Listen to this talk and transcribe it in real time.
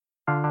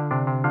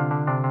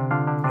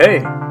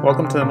Hey,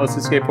 welcome to the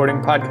Mostly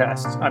Skateboarding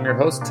Podcast. I'm your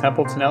host,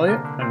 Templeton Elliott.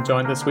 I'm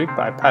joined this week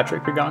by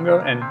Patrick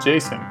Kagongo and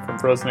Jason from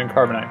Frozen and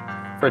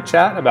Carbonite for a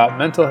chat about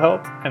mental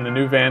health and the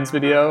new Vans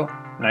video,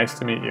 Nice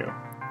to Meet You.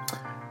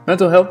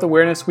 Mental Health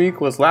Awareness Week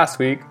was last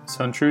week,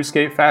 so in true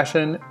skate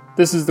fashion,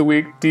 this is the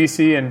week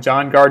DC and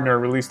John Gardner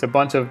released a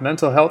bunch of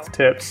mental health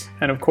tips,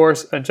 and of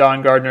course, a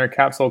John Gardner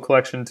capsule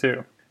collection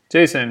too.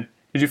 Jason,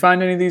 did you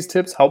find any of these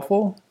tips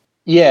helpful?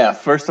 Yeah,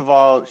 first of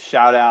all,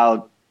 shout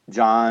out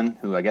John,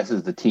 who I guess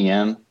is the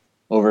TM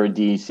over at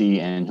DC,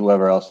 and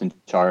whoever else in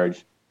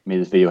charge made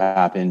this video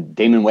happen.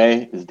 Damon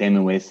Way, is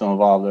Damon Way still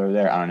involved over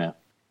there? I don't know.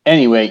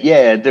 Anyway,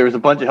 yeah, there was a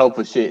bunch of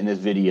helpful shit in this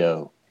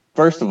video.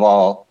 First of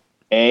all,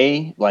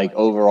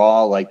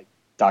 overall, like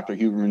Dr.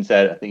 Huberman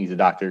said, I think he's a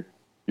doctor,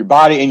 your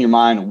body and your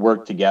mind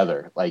work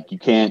together. Like, you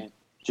can't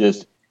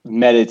just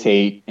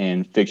meditate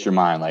and fix your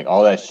mind. Like,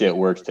 all that shit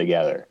works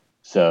together.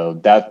 So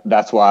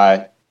that's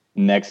why,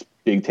 next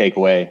big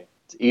takeaway,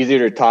 it's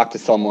easier to talk to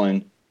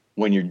someone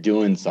when you're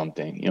doing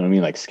something, you know what I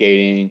mean? Like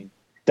skating.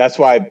 That's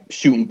why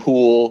shooting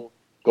pool,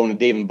 going to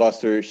Dave and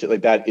Buster's, shit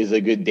like that is a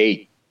good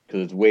date,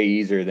 because it's way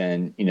easier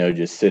than,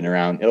 just sitting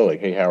around, like,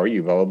 hey, how are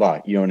you? Blah, blah,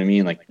 blah. You know what I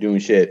mean? Like, doing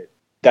shit.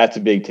 That's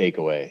a big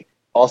takeaway.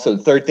 Also,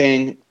 the third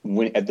thing,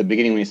 at the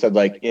beginning when you said,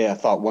 like, yeah, I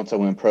thought once I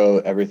went pro,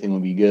 everything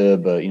would be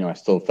good, but, I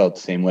still felt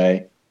the same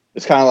way.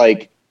 It's kind of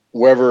like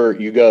wherever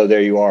you go,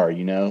 there you are,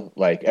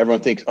 Like,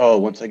 everyone thinks, oh,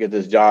 once I get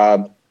this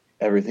job,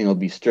 everything will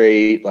be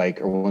straight,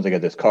 like, or once I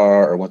get this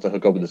car, or once I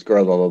hook up with this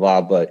girl, blah, blah,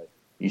 blah. But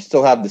you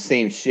still have the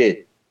same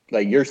shit.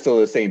 Like, you're still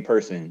the same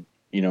person.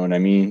 You know what I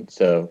mean?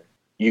 So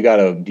you got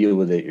to deal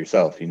with it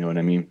yourself. You know what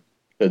I mean?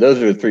 So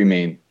those are the three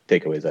main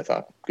takeaways, I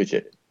thought. Good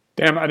shit.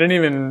 Damn, I didn't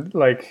even,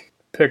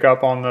 pick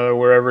up on the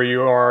wherever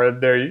you are,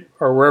 there,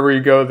 or wherever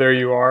you go, there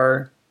you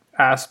are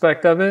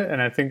aspect of it.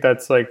 And I think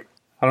that's, I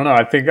don't know.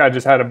 I think I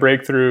just had a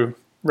breakthrough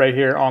right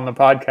here on the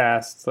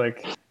podcast.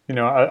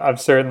 I've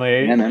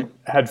certainly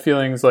had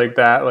feelings like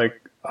that,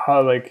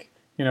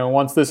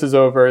 once this is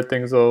over,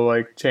 things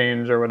will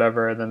change or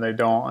whatever, and then they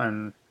don't.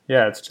 And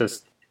yeah, it's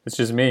just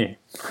me.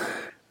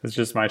 It's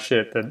just my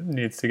shit that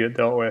needs to get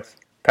dealt with.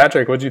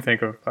 Patrick, what do you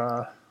think of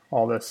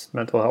all this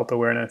mental health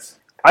awareness?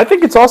 I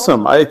think it's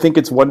awesome. I think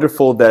it's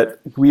wonderful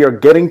that we are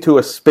getting to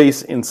a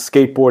space in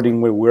skateboarding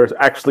where we're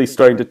actually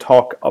starting to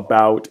talk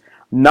about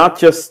not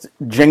just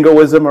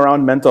jingoism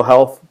around mental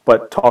health,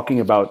 but talking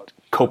about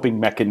coping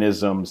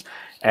mechanisms.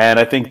 And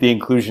I think the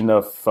inclusion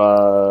of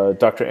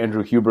Dr.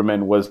 Andrew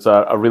Huberman was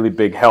a really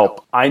big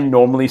help. I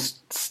normally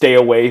stay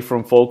away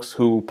from folks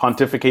who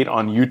pontificate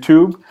on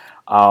YouTube,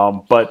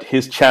 but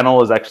his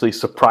channel is actually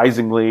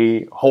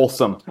surprisingly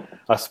wholesome,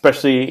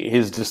 especially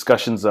his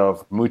discussions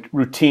of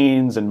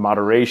routines and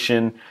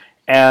moderation.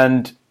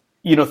 And,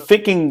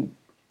 thinking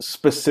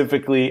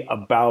specifically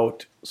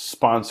about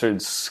sponsored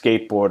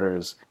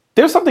skateboarders,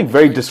 there's something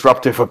very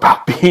disruptive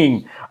about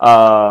being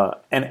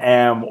an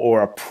AM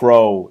or a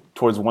pro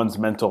towards one's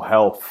mental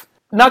health.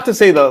 Not to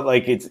say that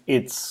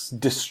it's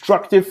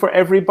destructive for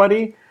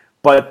everybody,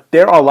 but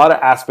there are a lot of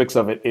aspects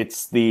of it.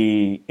 It's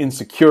the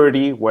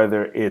insecurity,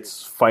 whether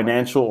it's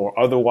financial or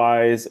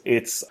otherwise.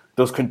 It's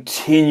those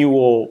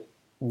continual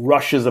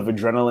rushes of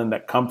adrenaline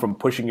that come from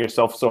pushing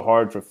yourself so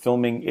hard for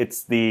filming.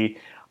 It's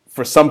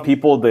for some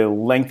people, the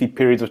lengthy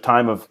periods of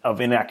time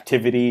of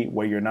inactivity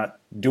where you're not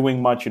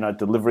doing much, you're not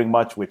delivering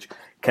much, which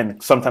can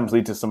sometimes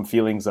lead to some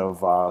feelings of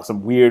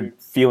some weird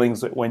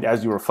feelings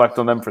as you reflect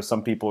on them. For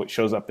some people, it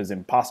shows up as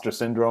imposter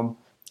syndrome.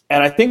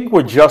 And I think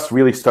we're just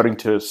really starting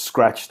to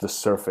scratch the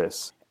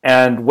surface.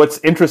 And what's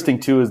interesting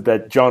too is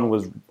that John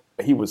was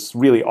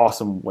really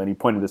awesome when he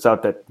pointed this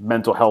out, that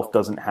mental health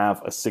doesn't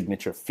have a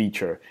signature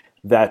feature,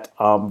 that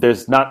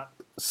there's not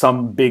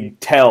some big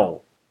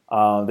tell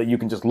that you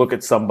can just look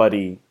at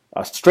somebody,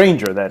 a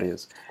stranger that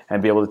is,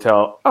 and be able to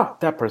tell,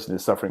 that person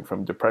is suffering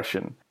from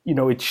depression.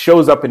 It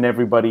shows up in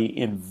everybody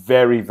in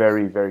very,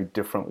 very, very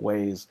different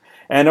ways.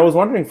 And I was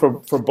wondering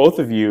for both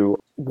of you,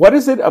 what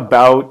is it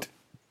about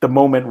the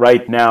moment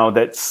right now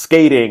that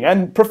skating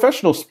and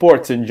professional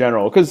sports in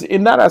general, because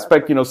in that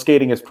aspect,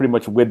 skating is pretty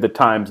much with the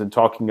times and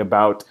talking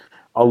about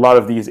a lot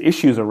of these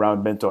issues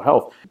around mental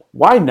health.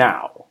 Why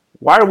now?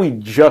 Why are we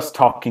just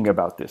talking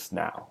about this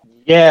now?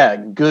 Yeah,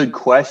 good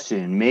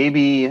question.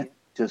 Maybe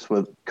just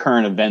with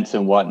current events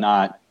and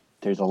whatnot,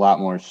 there's a lot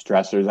more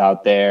stressors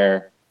out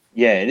there.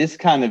 Yeah, it is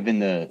kind of in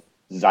the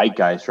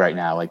zeitgeist right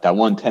now. Like that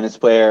one tennis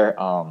player,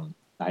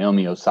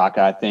 Naomi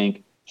Osaka, I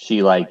think, she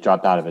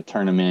dropped out of a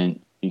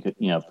tournament,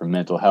 for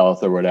mental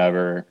health or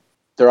whatever.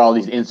 There are all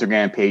these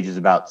Instagram pages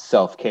about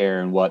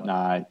self-care and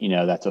whatnot.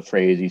 That's a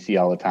phrase you see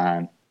all the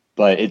time.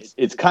 But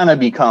it's kind of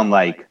become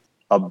like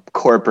a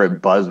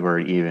corporate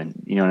buzzword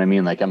even. You know what I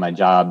mean? Like at my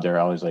job, they're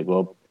always like,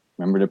 well,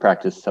 remember to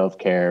practice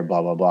self-care,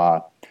 blah, blah,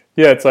 blah.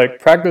 Yeah, it's like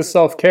practice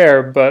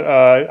self-care, but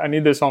I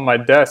need this on my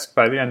desk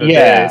by the end of the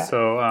day,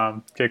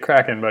 so get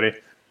cracking, buddy.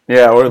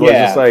 Yeah, or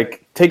just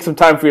take some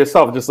time for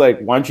yourself. Just why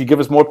don't you give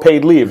us more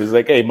paid leave? It's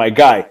like, hey, my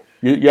guy,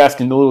 you're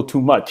asking a little too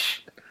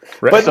much.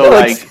 Right.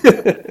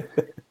 But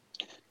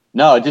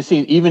no, it just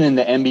seems even in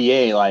the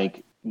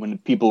NBA, when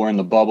people were in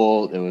the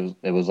bubble,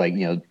 it was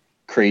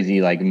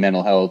crazy like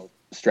mental health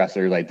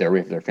stressor, like they're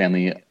with their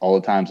family all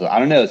the time. So I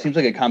don't know. It seems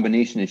like a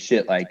combination of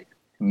shit, like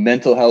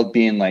mental health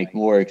being like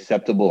more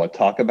acceptable to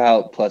talk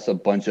about, plus a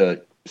bunch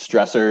of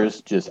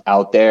stressors just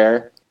out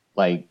there,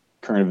 like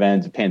current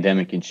events,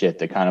 pandemic and shit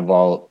that kind of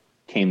all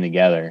came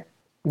together.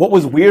 What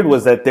was weird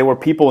was that there were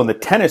people in the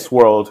tennis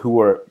world who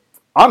were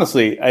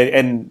honestly,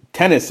 and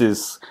tennis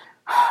is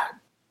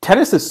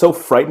so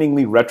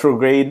frighteningly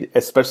retrograde,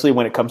 especially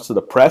when it comes to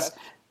the press.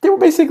 There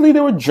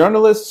were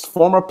journalists,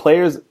 former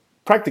players,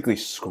 practically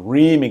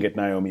screaming at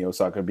Naomi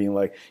Osaka, being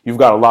like, "You've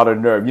got a lot of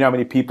nerve. You know how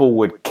many people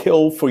would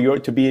kill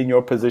to be in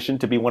your position,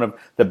 to be one of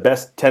the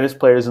best tennis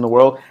players in the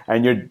world,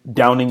 and you're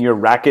downing your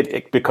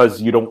racket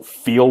because you don't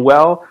feel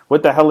well?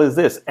 What the hell is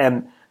this?"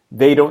 And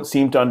they don't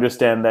seem to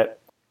understand that,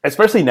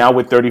 especially now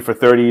with 30 for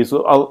 30s,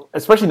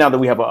 especially now that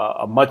we have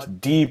a much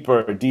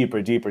deeper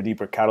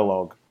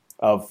catalog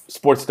of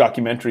sports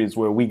documentaries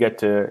where we get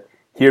to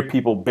hear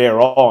people bare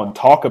all and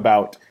talk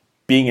about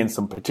being in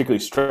some particularly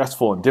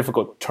stressful and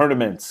difficult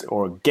tournaments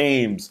or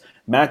games,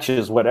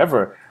 matches,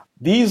 whatever.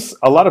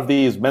 A lot of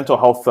these mental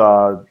health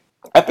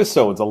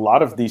episodes, a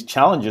lot of these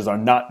challenges are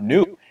not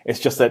new. It's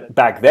just that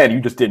back then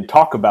you just didn't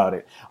talk about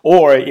it.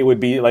 Or it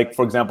would be like,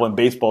 for example, in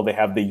baseball, they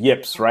have the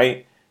yips,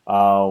 right?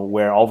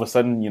 Where all of a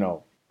sudden,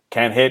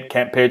 can't hit,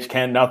 can't pitch,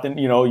 can't nothing,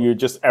 you're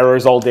just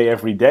errors all day,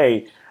 every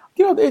day.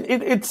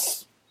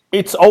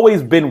 It's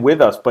always been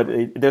with us, but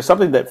there's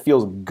something that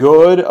feels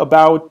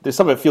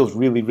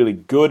really, really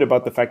good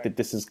about the fact that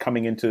this is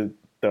coming into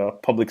the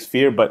public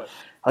sphere. But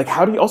like,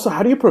 how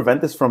do you prevent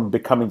this from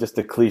becoming just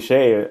a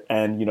cliche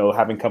and,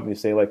 having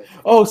companies say like,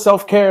 oh,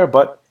 self-care,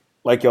 but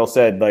like y'all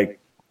said, like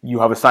you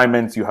have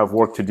assignments, you have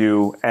work to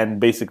do, and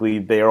basically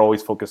they are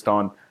always focused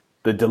on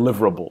the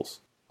deliverables.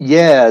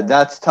 Yeah,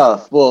 that's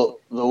tough. Well,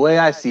 the way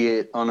I see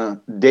it on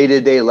a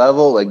day-to-day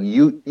level, like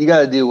you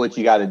got to do what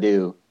you got to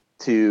do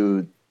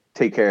to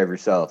take care of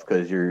yourself,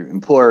 because your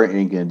employer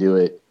ain't going to do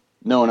it.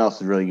 No one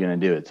else is really going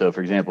to do it. So,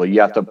 for example,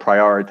 you have to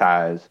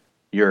prioritize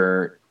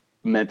your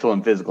mental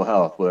and physical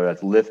health, whether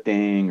that's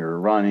lifting or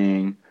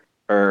running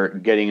or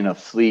getting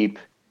enough sleep,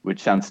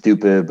 which sounds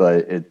stupid,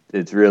 but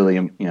it's really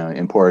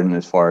important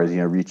as far as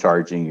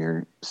recharging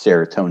your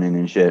serotonin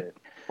and shit.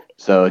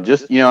 So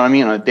just on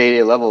a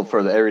day-to-day level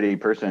for the everyday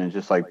person, it's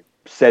just like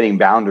setting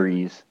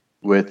boundaries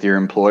with your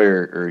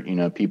employer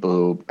or people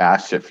who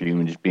ask shit for you,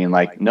 and just being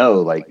like,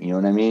 no, like, you know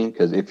what I mean?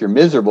 Because if you're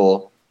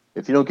miserable,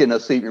 if you don't get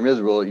enough sleep, you're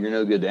miserable, you're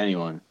no good to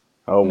anyone.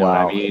 Oh, you know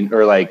wow. what I mean?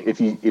 Or like if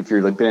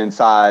you're like been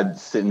inside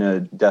sitting at a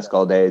desk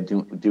all day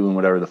doing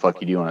whatever the fuck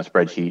you do on a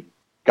spreadsheet,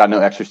 got no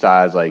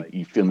exercise, like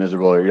you feel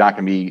miserable, or you're not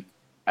gonna be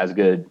as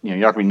good, you're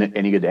not gonna be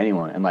any good to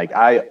anyone. And like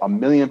I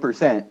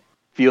 1,000,000%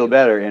 feel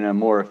better and I'm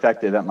more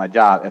effective at my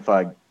job if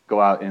I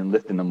go out and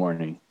lift in the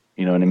morning.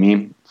 You know what I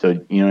mean? So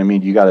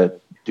you gotta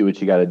do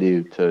what you got to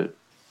do to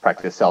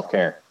practice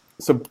self-care.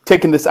 So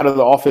taking this out of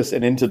the office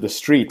and into the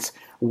streets,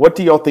 what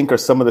do y'all think are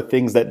some of the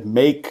things that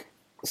make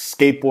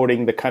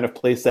skateboarding the kind of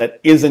place that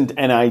isn't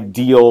an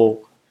ideal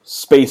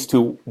space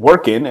to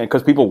work in? And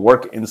because people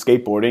work in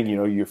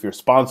skateboarding, if you're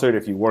sponsored,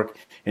 if you work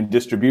in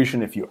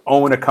distribution, if you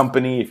own a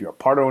company, if you're a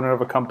part owner of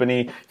a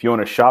company, if you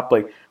own a shop,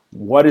 like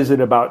what is it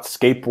about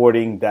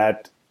skateboarding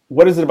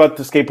what is it about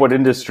the skateboard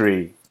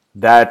industry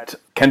that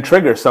can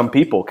trigger some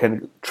people,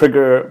 can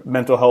trigger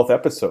mental health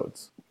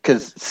episodes?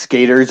 Because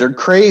skaters are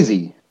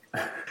crazy.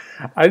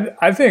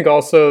 I think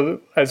also,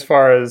 as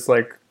far as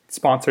like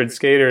sponsored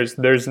skaters,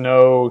 there's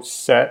no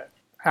set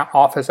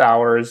office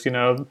hours,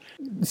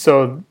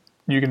 so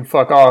you can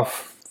fuck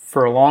off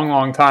for a long,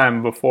 long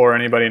time before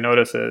anybody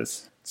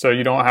notices. So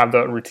you don't have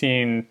that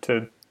routine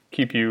to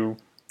keep you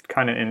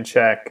kind of in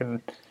check,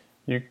 and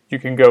you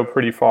can go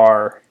pretty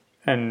far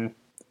and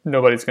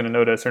nobody's going to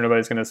notice or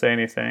nobody's going to say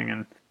anything.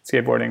 And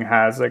skateboarding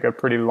has like a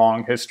pretty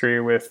long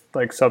history with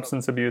like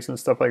substance abuse and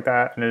stuff like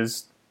that, and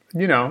is,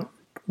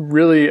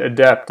 really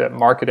adept at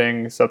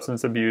marketing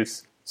substance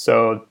abuse.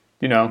 So,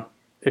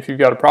 if you've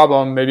got a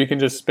problem, maybe you can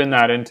just spin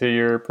that into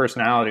your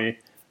personality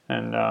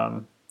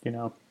and,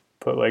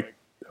 put like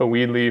a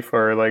weed leaf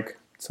or like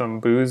some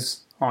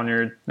booze on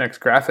your next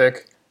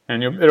graphic,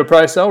 and it'll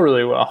probably sell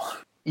really well.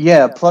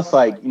 Yeah. Plus,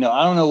 like,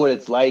 I don't know what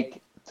it's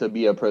like to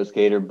be a pro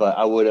skater, but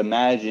I would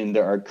imagine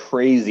there are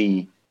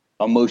crazy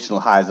emotional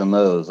highs and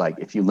lows. Like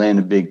if you land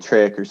a big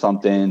trick or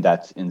something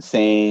that's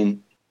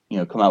insane,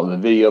 come out with a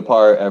video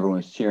part,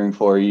 everyone's cheering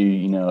for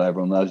you,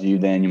 everyone loves you,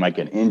 then you might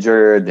get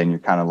injured, then you're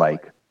kind of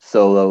like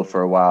solo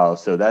for a while.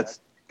 So that's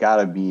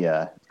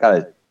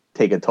gotta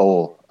take a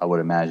toll, I would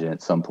imagine,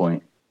 at some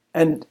point.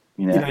 And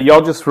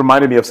y'all just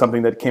reminded me of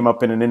something that came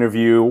up in an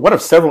interview, one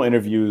of several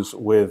interviews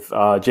with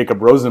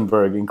Jacob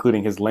Rosenberg,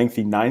 including his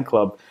Lengthy 9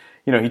 Club.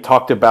 He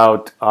talked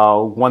about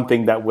one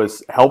thing that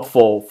was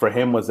helpful for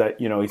him was that,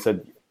 he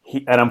said,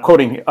 and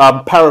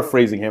I'm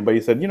paraphrasing him, but he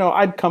said,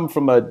 I'd come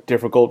from a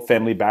difficult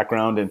family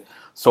background and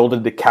sold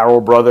it to Carroll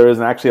Brothers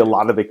and actually a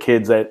lot of the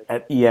kids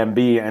at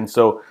EMB. And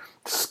so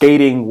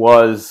skating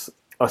was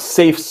a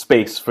safe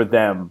space for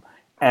them.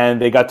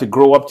 And they got to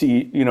grow up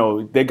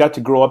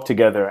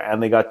together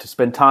and they got to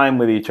spend time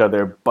with each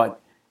other. But,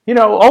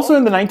 Also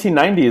in the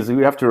 1990s,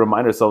 we have to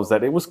remind ourselves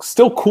that it was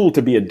still cool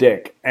to be a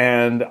dick,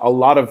 and there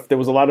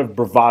was a lot of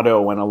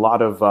bravado, and a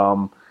lot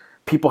of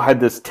people had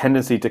this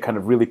tendency to kind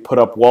of really put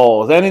up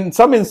walls. And in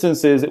some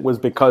instances, it was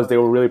because they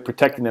were really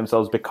protecting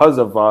themselves because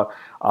of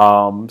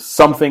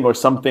something or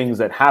some things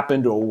that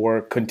happened or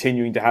were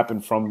continuing to happen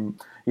from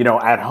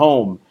at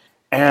home.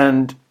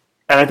 And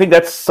I think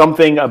that's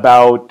something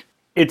about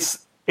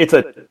it's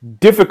a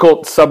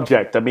difficult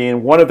subject. I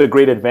mean, one of the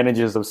great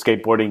advantages of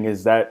skateboarding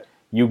is that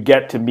you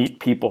get to meet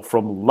people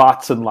from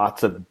lots and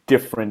lots of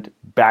different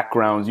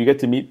backgrounds. You get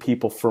to meet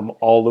people from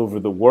all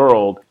over the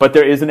world. But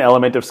there is an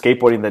element of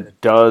skateboarding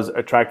that does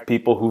attract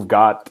people who've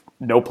got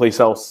no place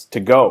else to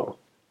go,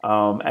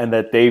 and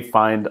that they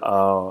find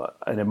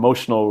an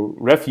emotional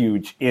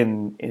refuge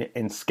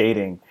in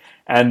skating.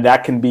 And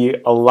that can be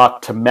a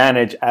lot to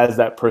manage as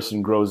that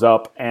person grows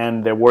up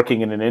and they're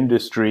working in an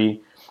industry,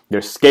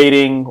 they're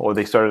skating, or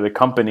they started a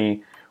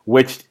company,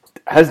 which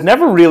has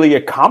never really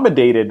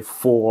accommodated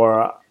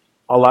for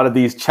a lot of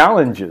these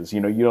challenges.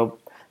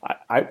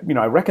 I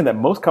reckon that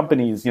most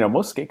companies,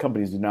 most skate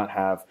companies do not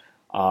have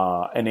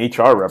an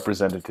HR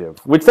representative,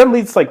 which then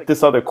leads like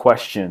this other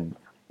question.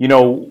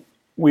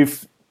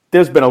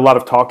 There's been a lot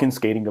of talk in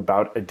skating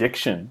about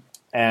addiction,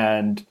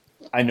 and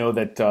I know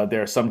that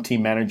there are some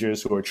team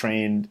managers who are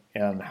trained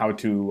in how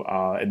to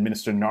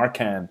administer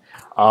Narcan.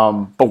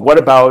 But what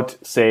about,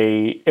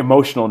 say,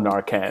 emotional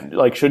Narcan?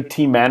 Like, should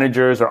team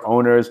managers or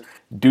owners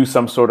do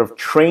some sort of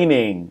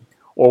training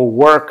or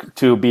work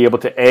to be able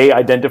to, A,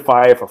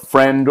 identify if a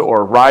friend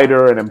or a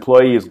rider, an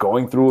employee is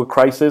going through a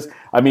crisis?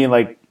 I mean,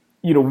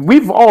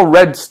 we've all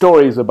read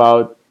stories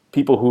about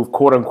people who've,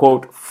 quote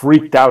unquote,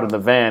 freaked out in the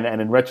van,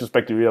 and in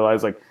retrospect, you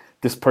realize,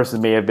 this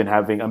person may have been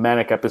having a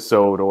manic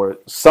episode or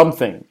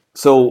something.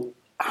 So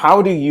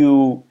how do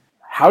you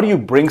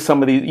bring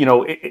some of these,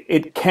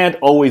 it can't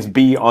always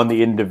be on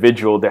the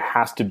individual. There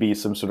has to be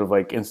some sort of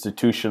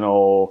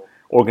institutional,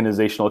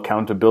 organizational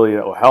accountability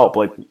that will help.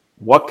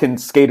 What can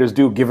skaters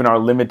do given our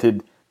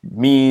limited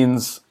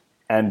means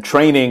and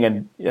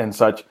training and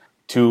such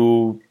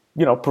to,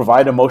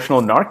 provide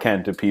emotional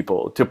Narcan to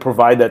people, to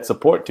provide that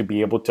support, to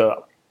be able to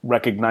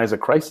recognize a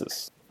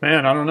crisis?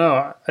 Man, I don't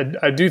know.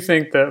 I do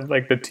think that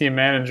the team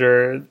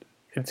manager,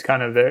 it's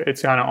kind of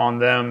on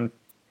them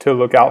to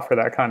look out for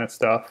that kind of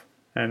stuff.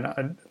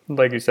 And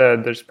like you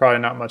said, there's probably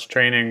not much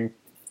training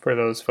for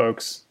those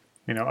folks,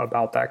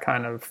 about that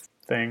kind of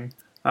thing.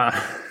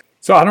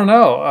 So I don't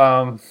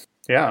know.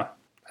 Yeah,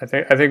 I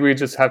think we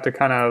just have to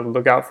kind of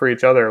look out for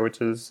each other, which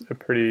is a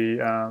pretty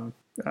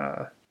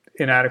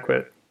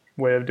inadequate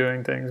way of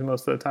doing things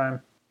most of the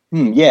time.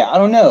 Yeah, I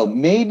don't know.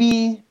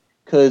 Maybe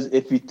because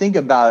if you think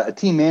about it, a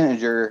team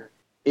manager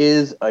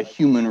is a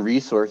human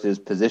resources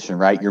position,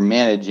 right? You're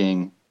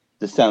managing,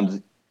 this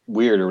sounds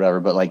weird or whatever,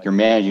 but you're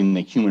managing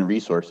the human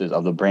resources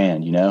of the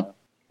brand,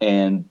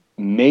 And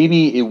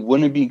maybe it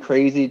wouldn't be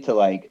crazy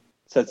to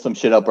set some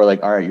shit up where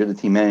all right, you're the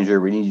team manager,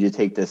 we need you to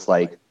take this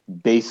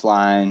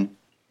baseline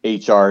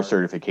HR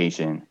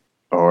certification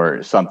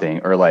or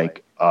something, or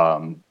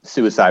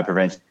suicide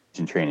prevention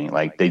training.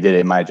 They did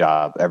it in my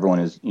job. Everyone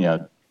is,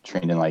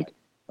 trained in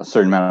a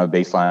certain amount of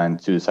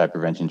baseline suicide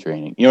prevention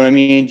training. You know what I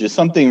mean? Just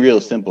something real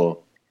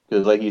simple.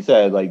 Because like you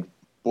said,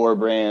 Bora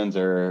brands,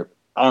 or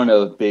I don't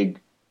know if big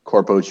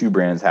corpo shoe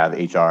brands have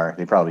HR.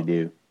 They probably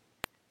do.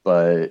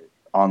 But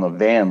on the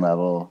van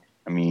level,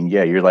 I mean,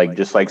 yeah, you're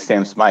just like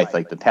Sam Smythe,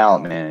 the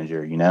talent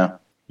manager,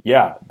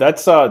 Yeah,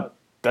 that's a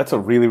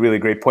really, really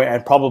great point,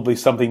 and probably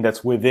something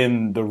that's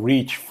within the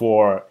reach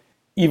for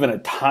even a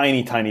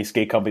tiny, tiny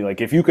skate company.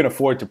 If you can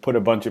afford to put a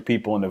bunch of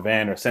people in the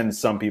van or send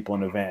some people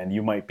in the van,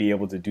 you might be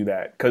able to do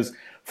that. Because,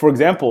 for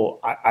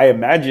example, I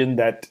imagine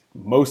that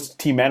most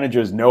team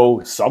managers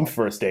know some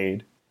first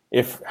aid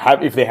if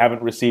they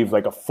haven't received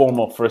a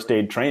formal first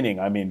aid training.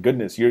 I mean,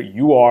 goodness, you're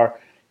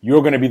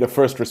going to be the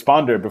first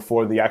responder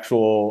before the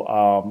actual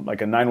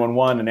a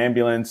 911, an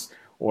ambulance,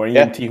 or an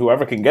EMT,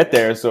 whoever can get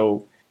there.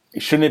 So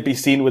shouldn't it be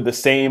seen with the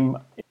same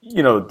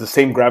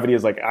gravity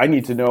as I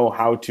need to know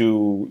how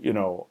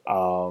to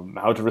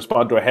how to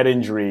respond to a head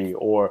injury,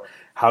 or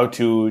how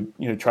to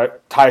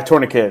tie a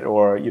tourniquet,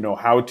 or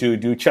how to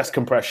do chest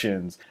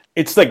compressions.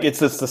 It's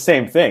just the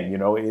same thing.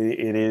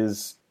 It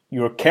is,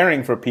 you're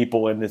caring for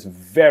people in this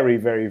very,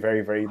 very,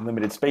 very, very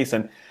limited space.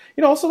 And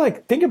also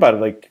think about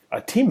it,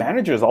 a team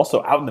manager is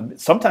also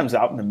sometimes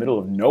out in the middle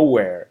of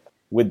nowhere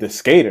with the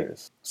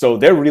skaters. So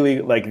they're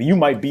really you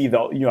might be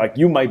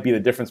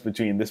the difference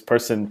between this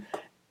person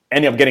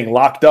ending up getting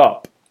locked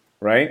up,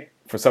 right,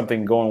 for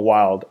something going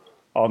wild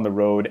on the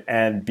road,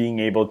 and being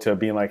able to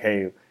be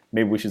hey,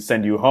 maybe we should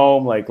send you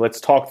home.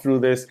 Let's talk through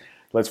this.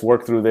 Let's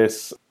work through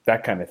this,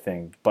 that kind of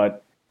thing.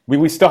 But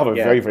we still have a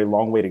very, very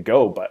long way to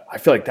go. But I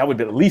feel that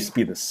would at least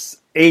be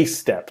a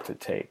step to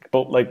take.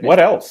 But what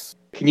else?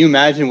 Can you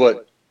imagine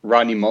what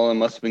Rodney Mullen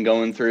must have been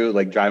going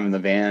through, driving the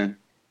van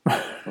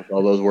with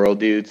all those world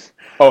dudes?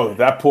 Oh,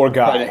 that poor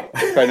guy.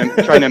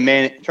 trying to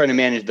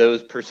manage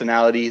those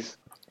personalities.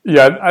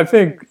 Yeah, I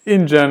think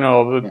in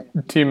general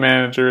the team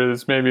manager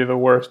is maybe the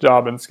worst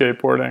job in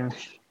skateboarding.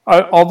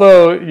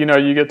 Although,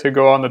 you get to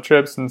go on the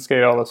trips and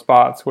skate all the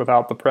spots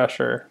without the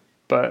pressure.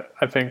 But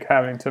I think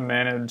having to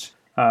manage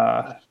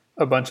a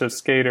bunch of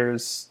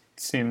skaters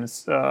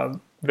seems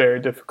very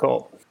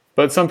difficult.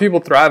 But some people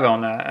thrive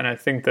on that. And I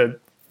think that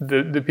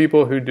the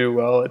people who do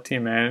well at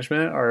team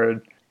management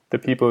are the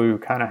people who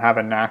kind of have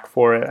a knack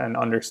for it and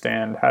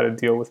understand how to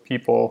deal with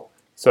people.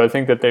 So I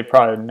think that they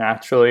probably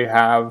naturally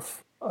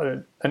have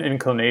an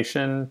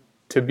inclination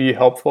to be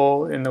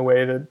helpful in the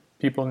way that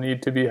people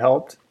need to be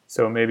helped.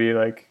 So maybe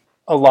like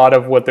a lot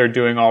of what they're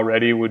doing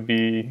already would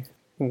be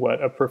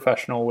what a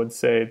professional would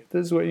say,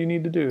 this is what you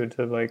need to do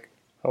to like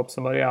help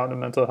somebody out in a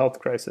mental health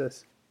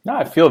crisis. No,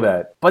 I feel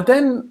that. But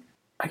then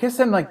I guess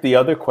then like the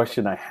other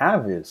question I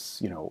have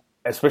is,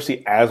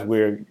 especially as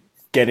we're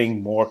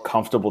getting more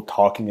comfortable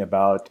talking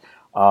about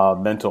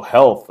mental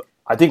health,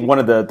 I think one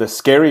of the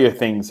scarier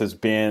things has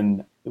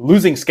been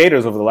losing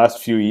skaters over the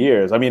last few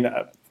years. I mean,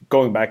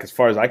 going back as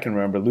far as I can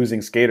remember,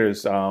 losing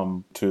skaters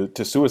to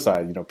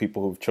suicide,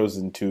 people who've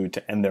chosen to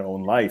end their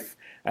own life.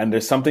 And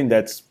there's something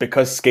that's,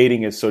 because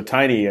skating is so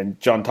tiny, and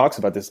John talks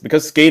about this,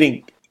 because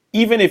skating,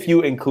 even if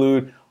you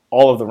include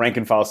all of the rank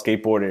and file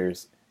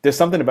skateboarders, there's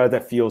something about it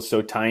that feels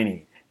so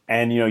tiny.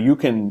 And, you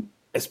can,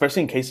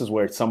 especially in cases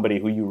where it's somebody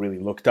who you really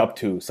looked up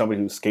to,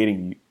 somebody who's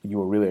skating you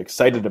were really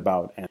excited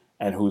about,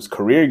 and whose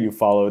career you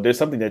follow, there's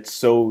something that's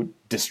so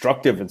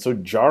destructive and so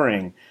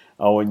jarring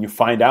when you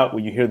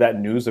hear that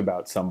news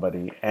about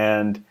somebody.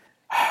 And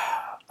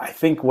I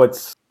think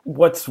what's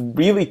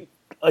really,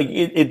 like,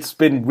 it's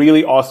been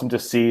really awesome to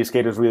see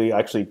skaters really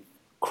actually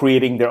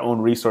creating their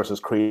own resources,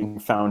 creating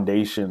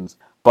foundations.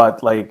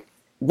 But like,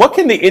 what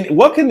can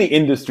the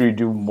industry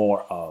do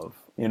more of?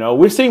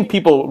 We're seeing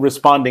people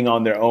responding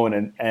on their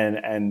own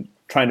and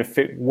trying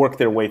to work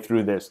their way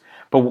through this.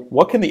 But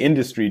what can the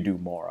industry do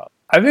more of?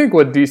 I think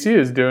what DC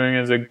is doing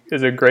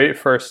is a great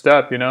first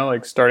step,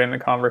 like starting the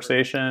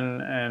conversation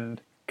and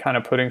kind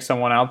of putting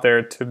someone out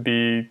there to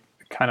be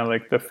kind of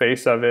like the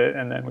face of it.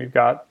 And then we've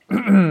got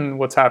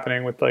what's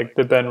happening with like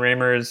the Ben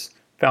Ramers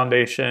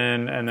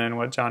Foundation, and then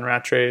what John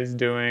Rattray is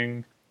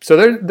doing.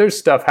 So there's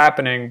stuff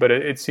happening, but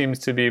it seems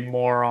to be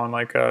more on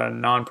like a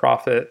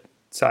nonprofit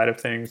side of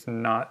things,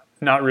 and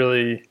not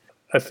really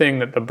a thing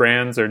that the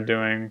brands are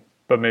doing,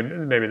 but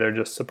maybe they're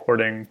just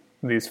supporting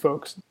these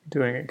folks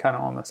doing it kind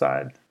of on the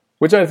side,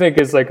 which I think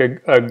is like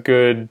a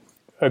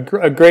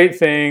great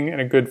thing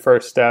and a good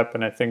first step.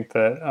 And I think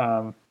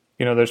that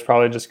there's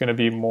probably just going to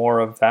be more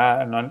of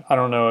that. And I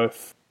don't know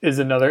if is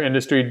another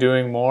industry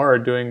doing more or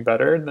doing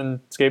better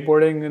than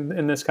skateboarding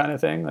in this kind of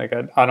thing. Like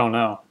I don't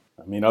know.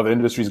 I mean, other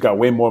industries got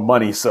way more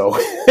money, so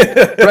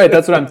right.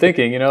 That's what I'm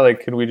thinking.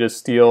 Like, could we just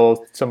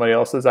steal somebody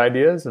else's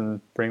ideas and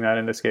bring that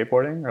into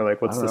skateboarding, or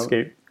like, what's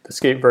the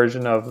skate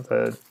version of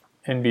the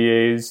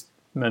NBA's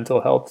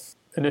mental health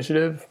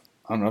initiative?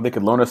 I don't know. They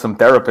could loan us some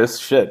therapists.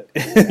 Shit.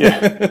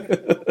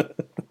 Yeah.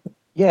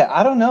 Yeah,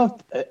 I don't know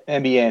if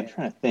NBA, I'm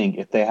trying to think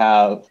if they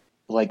have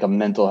like a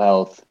mental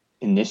health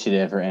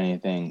initiative or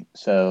anything.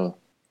 So,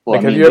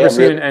 have you ever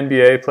seen an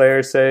NBA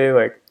player say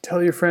like,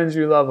 tell your friends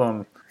you love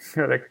them?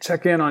 Or like,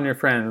 check in on your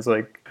friends.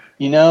 Like,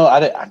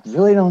 I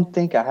really don't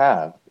think I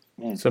have.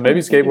 Man, so maybe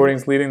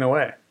skateboarding's leading the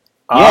way.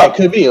 Yeah, it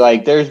could be.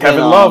 Like, there's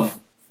Kevin Love.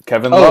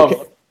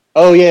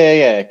 Oh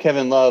yeah.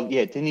 Kevin Love.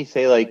 Yeah, didn't he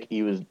say like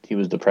he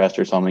was depressed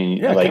or something?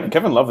 Yeah, like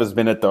Kevin Love has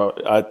been at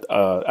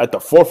the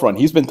forefront.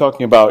 He's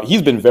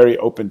been very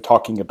open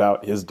talking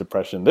about his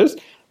depression. There's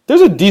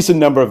a decent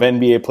number of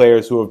NBA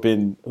players who've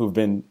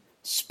been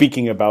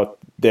speaking about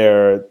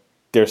their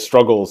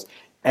struggles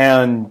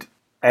and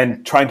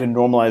trying to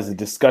normalize the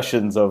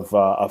discussions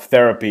of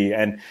therapy.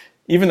 And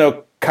even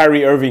though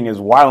Kyrie Irving is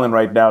wilding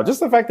right now, just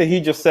the fact that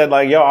he just said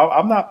like, yo,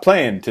 I'm not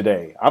playing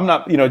today. I'm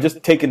not,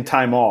 just taking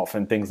time off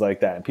and things like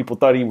that. And people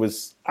thought he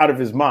was out of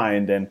his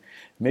mind, and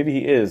maybe he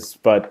is.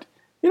 But,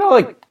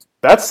 like,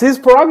 that's his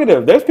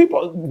prerogative. There's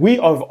people, we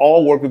have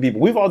all worked with people.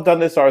 We've all done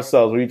this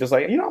ourselves where you're just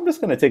like, I'm just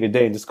going to take a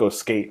day and just go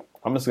skate.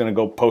 I'm just going to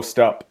go post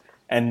up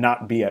and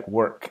not be at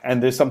work.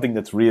 And there's something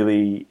that's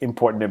really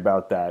important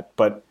about that.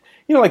 But,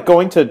 like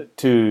going to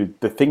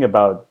the thing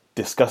about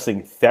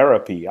discussing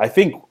therapy, I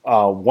think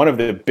one of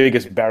the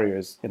biggest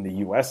barriers in the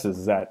U.S.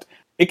 is that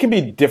it can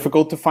be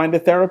difficult to find a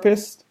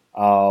therapist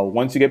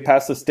once you get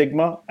past the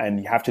stigma,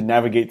 and you have to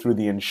navigate through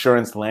the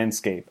insurance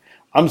landscape.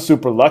 I'm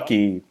super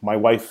lucky. My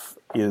wife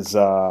is,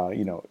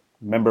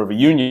 member of a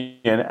union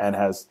and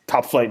has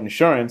top flight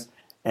insurance,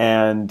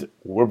 and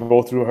we're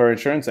both through her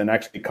insurance and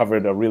actually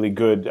covered a really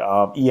good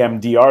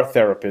EMDR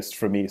therapist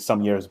for me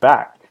some years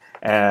back.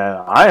 And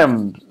I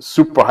am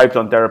super hyped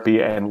on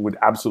therapy and would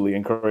absolutely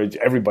encourage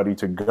everybody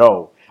to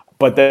go.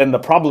 But then the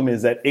problem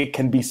is that it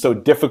can be so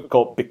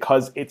difficult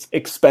because it's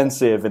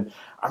expensive. And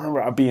I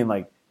remember being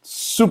like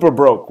super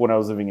broke when I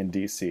was living in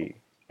DC,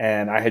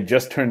 and I had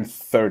just turned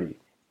 30.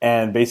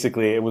 And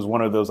basically it was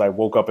one of those, I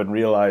woke up and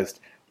realized,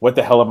 what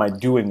the hell am I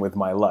doing with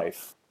my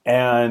life?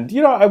 And,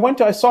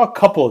 I saw a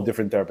couple of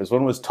different therapists.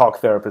 One was talk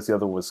therapist. The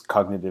other was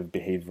cognitive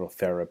behavioral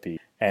therapy.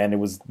 And it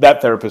was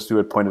that therapist who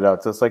had pointed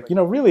out, so it's like,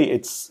 really,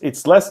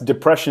 it's less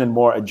depression and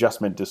more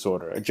adjustment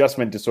disorder.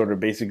 Adjustment disorder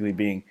basically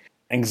being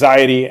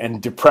anxiety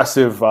and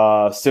depressive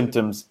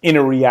symptoms in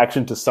a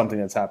reaction to something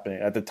that's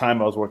happening. At the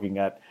time, I was working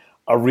at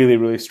a really,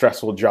 really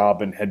stressful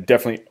job and had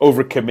definitely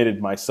overcommitted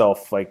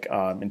myself, like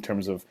in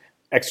terms of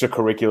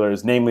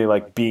extracurriculars, namely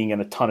like being in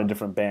a ton of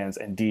different bands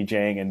and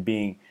DJing and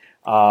being,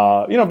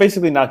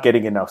 basically not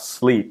getting enough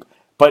sleep.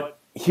 But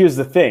here's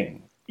the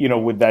thing,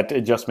 with that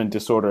adjustment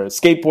disorder,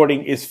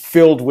 skateboarding is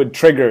filled with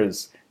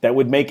triggers that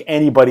would make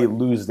anybody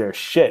lose their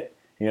shit,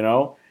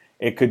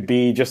 It could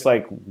be just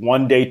like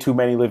one day too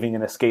many living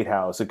in a skate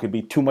house. It could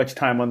be too much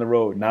time on the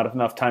road, not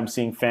enough time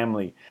seeing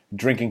family,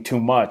 drinking too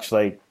much,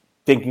 like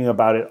thinking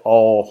about it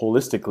all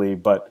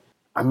holistically. But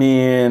I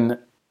mean,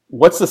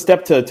 what's the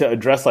step to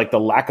address like the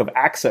lack of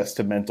access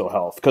to mental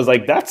health? Because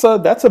like that's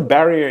a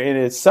barrier in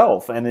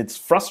itself, and it's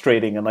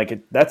frustrating, and like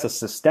that's a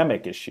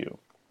systemic issue.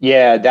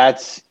 Yeah,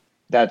 that's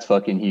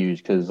fucking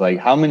huge. Because like,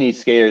 how many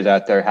skaters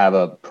out there have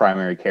a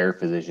primary care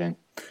physician?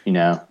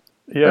 Yeah,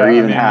 or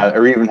even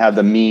have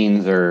the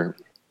means or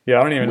I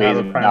don't even have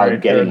a primary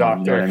care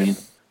doctor. You know what I mean?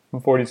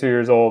 I'm 42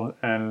 years old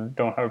and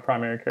don't have a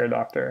primary care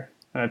doctor.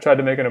 And I tried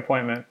to make an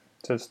appointment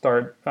to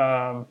start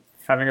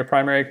having a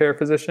primary care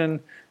physician,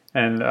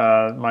 and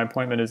my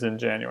appointment is in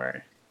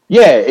January.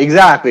 Yeah,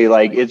 exactly.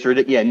 Like, it's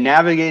ridiculous. Yeah,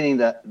 navigating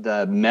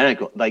the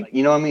medical, like,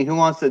 you know what I mean? Who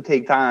wants to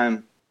take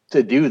time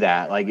to do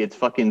that? Like, it's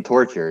fucking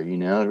torture,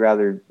 I'd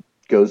rather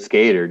go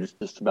skate or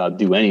just about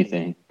do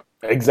anything.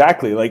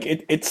 Exactly. Like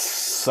it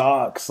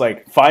sucks.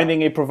 Like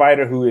finding a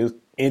provider who is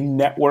in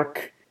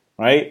network,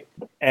 right?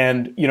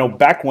 And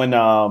back when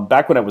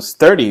I was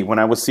 30, when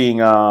I was seeing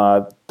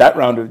that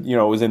round of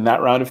was in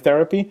that round of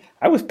therapy,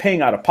 I was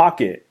paying out of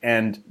pocket,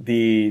 and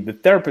the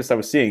therapist I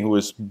was seeing, who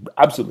was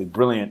absolutely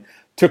brilliant,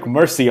 took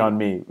mercy on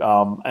me.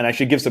 And I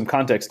should give some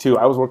context too.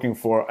 I was working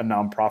for a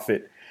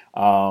nonprofit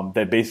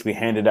that basically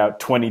handed out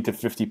 20 to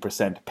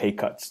 50% pay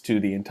cuts to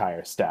the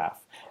entire staff.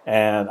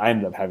 And I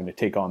ended up having to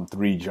take on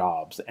 3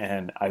 jobs,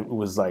 and it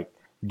was like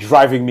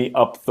driving me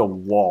up the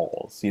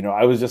walls.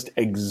 I was just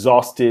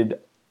exhausted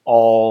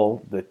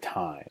all the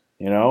time,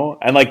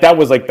 and like that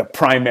was like the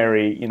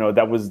primary,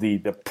 that was the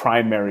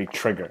primary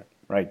trigger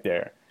right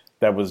there.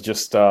 That was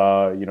just,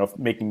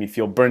 making me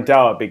feel burnt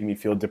out, making me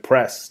feel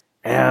depressed.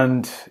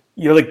 And,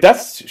 like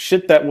that's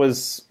shit that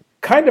was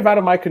kind of out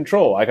of my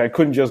control. Like I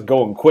couldn't just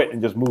go and quit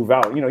and just move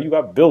out. You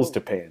got bills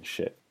to pay and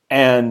shit.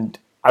 And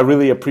I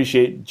really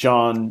appreciate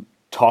John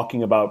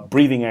talking about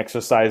breathing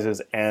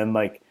exercises and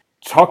like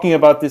talking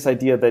about this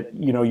idea that,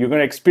 you're going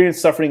to experience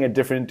suffering at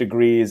different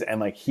degrees, and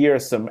like here are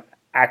some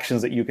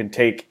actions that you can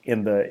take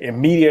in the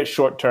immediate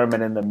short term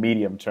and in the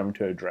medium term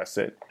to address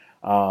it.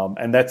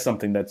 And that's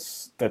something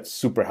that's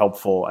super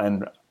helpful.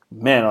 And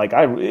man, like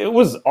it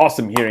was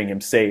awesome hearing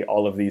him say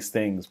all of these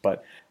things,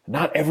 but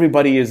not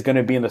everybody is going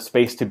to be in the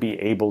space to be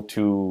able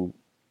to,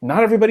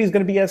 not everybody's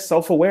going to be as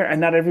self-aware, and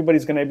not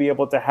everybody's going to be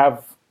able to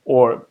have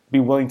or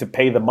be willing to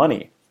pay the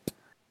money.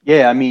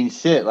 Yeah, I mean,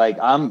 shit. Like,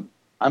 I'm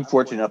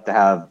fortunate enough to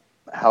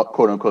have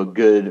quote unquote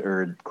good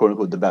or quote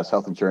unquote the best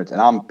health insurance, and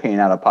I'm paying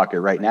out of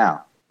pocket right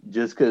now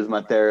just because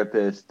my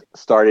therapist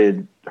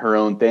started her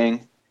own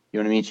thing. You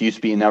know what I mean? She used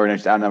to be in network,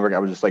 out of network. I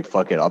was just like,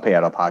 fuck it, I'll pay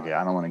out of pocket.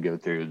 I don't want to go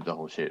through the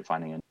whole shit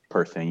finding a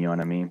person. You know what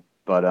I mean?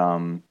 But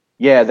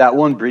yeah, that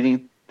one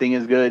breathing thing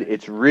is good.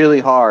 It's really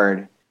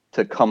hard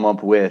to come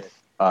up with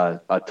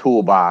a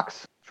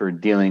toolbox for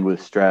dealing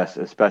with stress,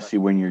 especially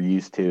when you're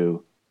used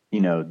to,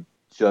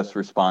 just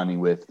responding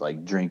with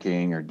like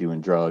drinking or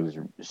doing drugs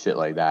or shit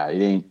like that.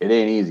 It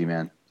ain't easy,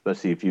 man,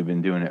 especially if you've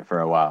been doing it for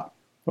a while.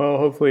 Well,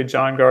 hopefully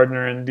John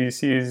Gardner and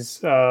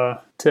DC's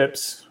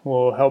tips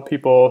will help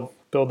people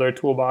build their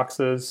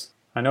toolboxes.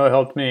 I know it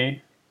helped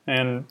me,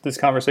 and this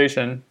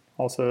conversation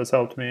also has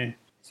helped me.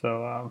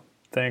 So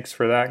thanks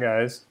for that,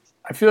 guys.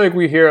 I feel like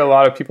we hear a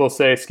lot of people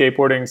say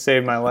skateboarding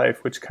saved my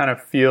life, which kind of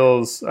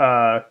feels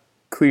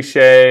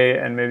cliche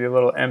and maybe a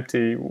little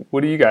empty.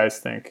 What do you guys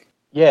think?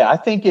 Yeah, I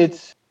think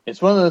it's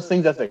one of those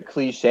things that's a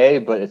cliche,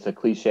 but it's a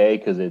cliche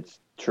because it's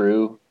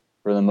true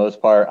for the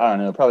most part. I don't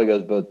know. It probably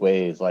goes both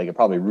ways. Like, it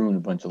probably ruined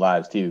a bunch of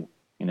lives too.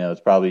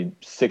 It's probably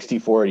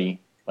 60-40,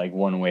 like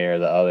one way or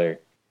the other.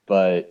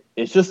 But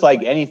it's just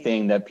like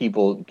anything that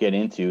people get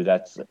into.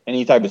 That's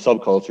any type of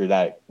subculture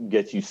that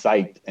gets you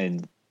psyched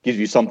and gives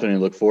you something to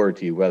look forward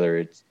to, whether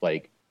it's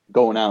like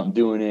going out and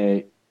doing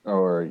it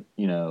or,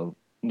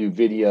 new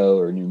video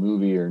or new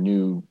movie or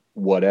new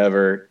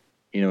whatever.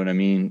 You know what I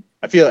mean?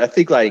 I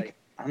think like,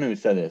 I don't know who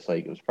said this.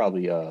 Like, it was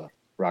probably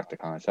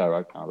Rockdacon. Shout out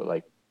Rockdacon. But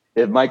like,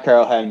 if Mike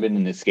Carroll hadn't been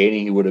into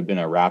skating, he would have been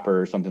a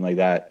rapper or something like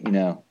that.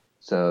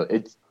 So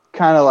it's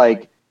kind of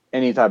like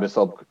any type of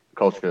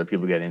subculture that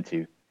people get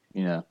into.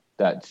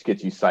 That just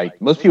gets you psyched.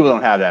 Most people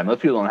don't have that.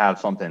 Most people don't have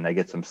something that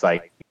gets them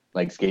psyched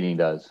like skating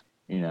does.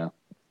 I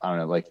don't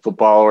know, like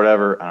football or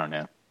whatever. I don't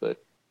know.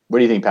 But what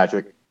do you think,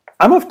 Patrick?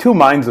 I'm of two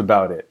minds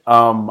about it.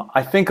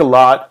 I think a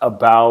lot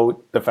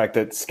about the fact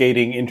that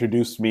skating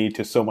introduced me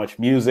to so much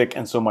music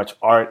and so much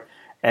art,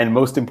 and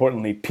most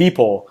importantly,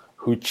 people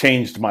who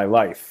changed my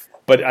life.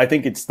 But I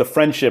think it's the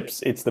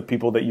friendships, it's the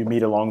people that you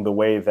meet along the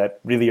way that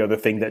really are the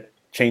thing that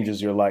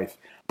changes your life.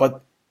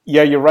 But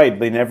yeah, you're right.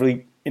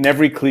 in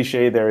every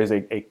cliche there is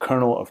a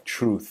kernel of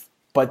truth.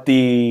 But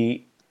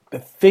the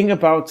thing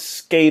about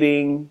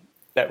skating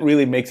that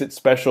really makes it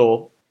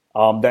special,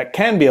 that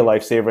can be a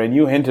lifesaver, and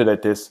you hinted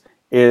at this,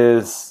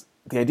 is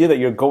the idea that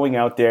you're going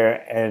out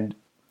there, and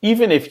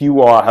even if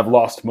you have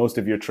lost most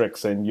of your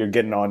tricks and you're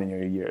getting on in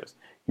your years,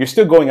 you're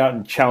still going out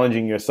and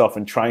challenging yourself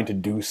and trying to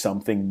do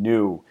something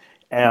new.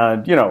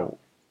 And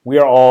we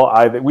are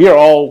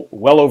all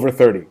well over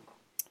 30.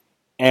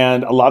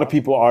 And a lot of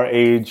people our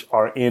age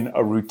are in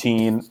a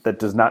routine that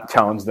does not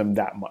challenge them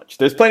that much.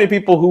 There's plenty of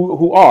people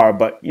who are,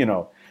 but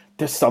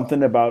there's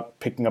something about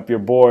picking up your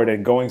board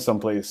and going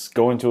someplace,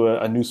 going to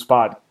a new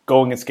spot,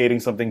 going and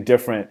skating something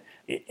different.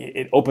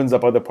 It opens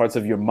up other parts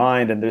of your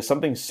mind, and there's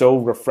something so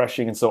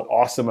refreshing and so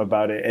awesome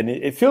about it. And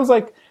it feels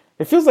like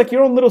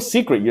your own little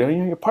secret.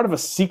 You're part of a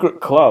secret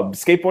club.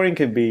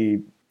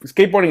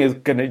 Skateboarding is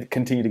going to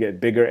continue to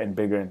get bigger and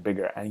bigger and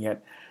bigger, and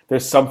yet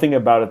there's something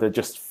about it that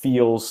just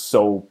feels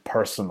so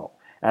personal.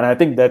 And I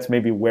think that's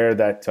maybe where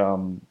that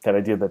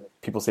idea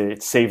that people say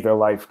it saved their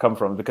life come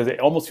from, because it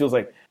almost feels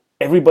like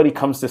everybody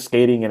comes to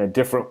skating in a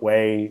different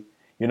way.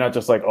 You're not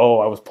just like, oh,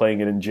 I was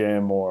playing it in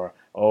gym, or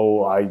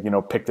oh, I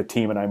picked a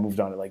team and I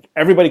moved on. Like,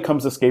 everybody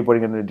comes to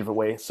skateboarding in a different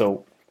way.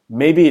 So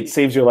maybe it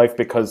saves your life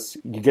because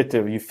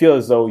you feel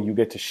as though you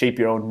get to shape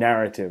your own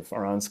narrative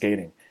around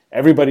skating.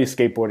 Everybody's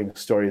skateboarding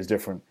story is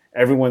different.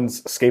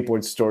 Everyone's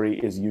skateboard story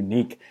is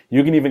unique.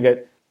 You can even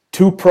get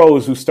two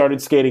pros who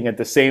started skating at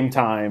the same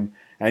time,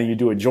 and you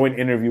do a joint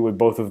interview with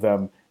both of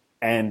them,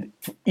 and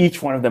for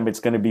each one of them, it's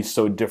going to be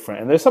so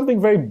different. And there's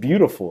something very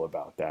beautiful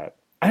about that.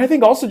 And I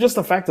think also just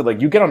the fact that,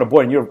 like, you get on a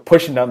board and you're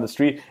pushing down the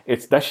street,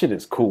 that shit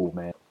is cool,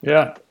 man.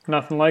 Yeah,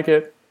 nothing like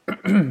it.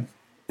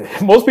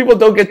 Most people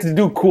don't get to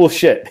do cool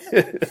shit.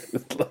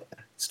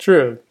 It's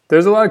true.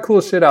 There's a lot of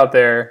cool shit out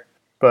there,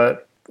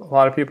 but a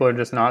lot of people are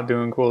just not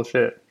doing cool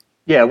shit.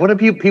 Yeah, what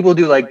do people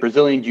do, like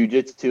Brazilian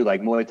Jiu-Jitsu,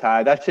 like Muay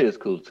Thai? That shit is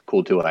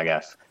cool too, I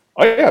guess.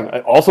 Oh,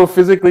 yeah. Also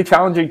physically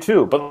challenging,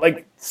 too. But,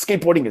 like,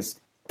 skateboarding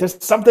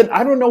there's something,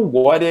 I don't know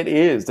what it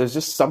is. There's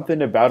just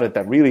something about it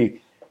that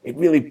really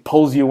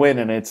pulls you in,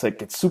 and it's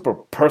super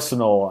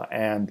personal,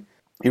 and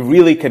you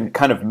really can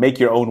kind of make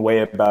your own way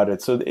about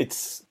it. So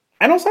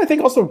and also I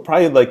think also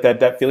probably like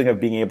that feeling of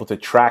being able to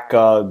track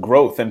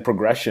growth and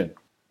progression,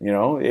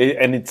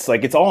 and it's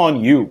like, it's all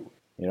on you,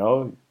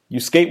 You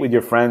skate with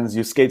your friends,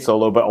 you skate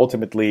solo, but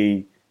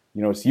ultimately,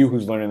 it's you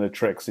who's learning the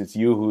tricks. It's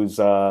you who's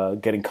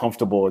getting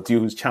comfortable. It's you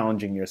who's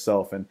challenging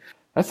yourself. And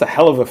that's a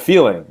hell of a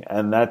feeling.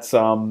 And that's,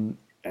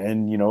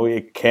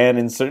 it can,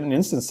 in certain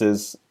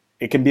instances,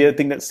 it can be a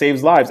thing that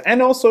saves lives.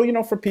 And also,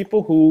 for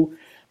people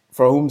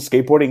for whom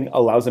skateboarding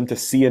allows them to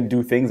see and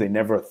do things they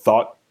never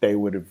thought they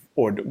would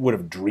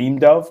have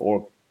dreamed of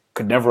or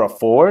could never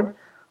afford.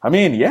 I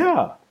mean,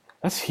 yeah,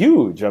 that's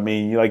huge. I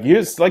mean,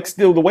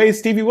 still the way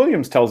Stevie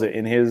Williams tells it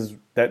in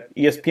that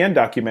ESPN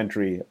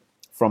documentary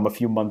from a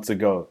few months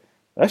ago.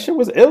 That shit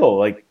was ill.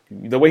 Like,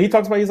 the way he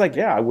talks about it, he's like,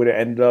 yeah, I would have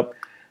ended up,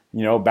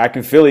 back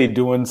in Philly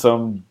doing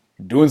some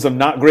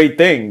not great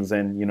things,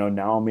 and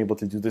now I'm able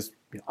to do this.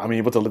 I'm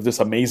able to live this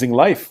amazing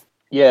life.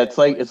 Yeah, it's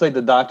like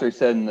the doctor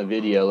said in the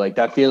video, like,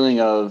 that feeling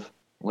of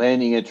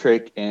landing a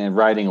trick and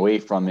riding away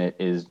from it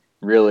is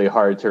really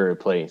hard to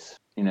replace.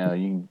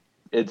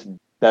 It's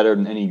better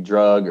than any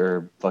drug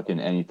or fucking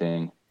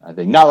anything. I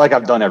think, not like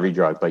I've done every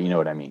drug, but you know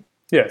what I mean.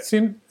 Yeah,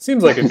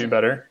 seems like it'd be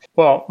better.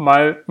 Well,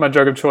 my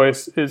drug of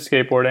choice is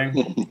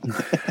skateboarding.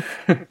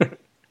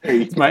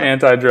 It's my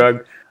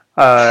anti-drug.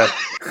 Last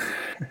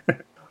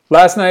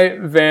night,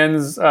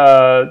 Vans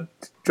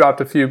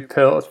dropped a few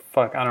pills.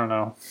 Fuck, I don't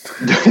know.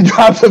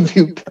 Dropped a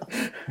few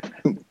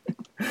pills.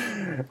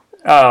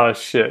 Oh,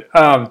 shit.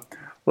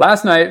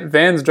 Last night,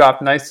 Vans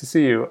dropped Nice to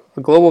See You,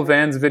 a global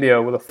Vans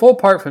video with a full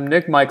part from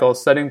Nick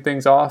Michaels setting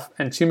things off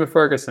and Chima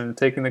Ferguson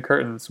taking the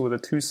curtains with a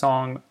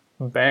 2-song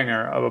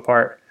banger of a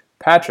part.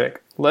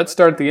 Patrick, let's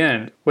start at the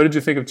end. What did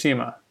you think of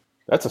Chima?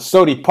 That's a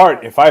Sodi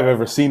part if I've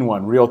ever seen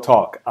one, real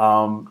talk.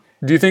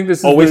 Do you think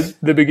this is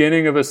the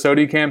beginning of a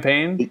Sodi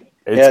campaign?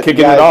 It's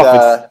kicking it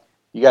off.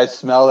 You guys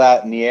smell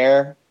that in the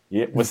air?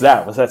 Yeah, what's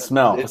that? What's that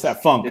smell? What's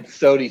that funk? It's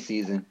Sodi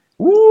season.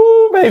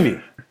 Woo, baby.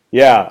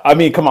 Yeah, I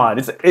mean, come on.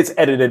 It's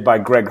edited by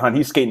Greg Hunt.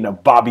 He's skating to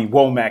Bobby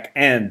Womack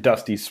and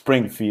Dusty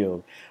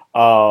Springfield.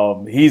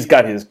 He's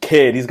got his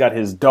kid. He's got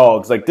his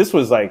dogs. Like, this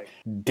was like,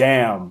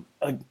 damn.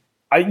 Like,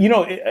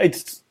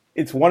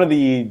 it's one of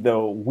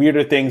the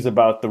weirder things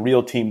about the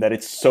real team, that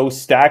it's so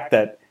stacked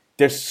that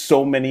there's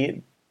so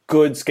many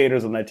good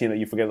skaters on that team that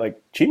you forget.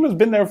 Like, Chima's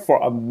been there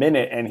for a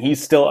minute and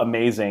he's still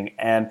amazing.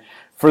 And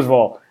first of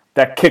all,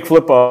 that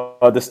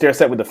kickflip, the stair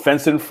set with the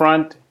fence in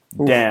front,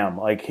 oof. Damn,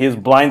 like his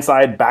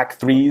blindside back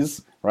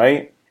threes,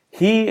 right?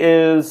 He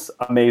is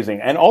amazing.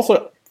 And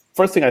also,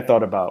 first thing I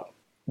thought about,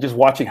 just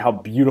watching how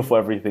beautiful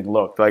everything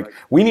looked. Like,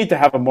 we need to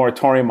have a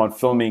moratorium on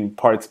filming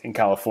parts in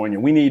California.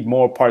 We need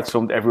more parts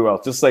filmed everywhere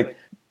else. Just like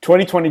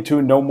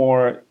 2022, no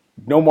more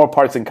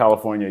parts in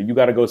California. You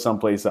got to go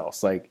someplace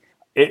else. Like,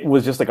 it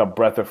was just like a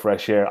breath of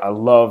fresh air. I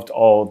loved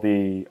all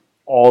the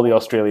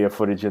Australia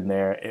footage in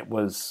there. It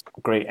was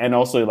great. And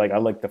also, like, I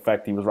like the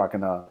fact he was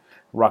rocking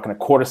rocking a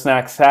Quarter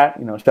Snacks hat.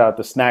 Shout out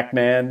to Snack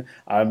Man.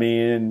 I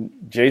mean,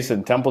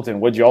 Jason Templeton,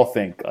 what'd y'all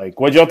think?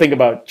 What'd y'all think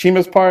about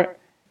Chima's part?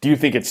 Do you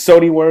think it's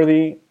SOTY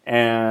worthy?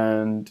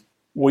 And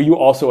were you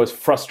also as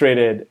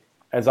frustrated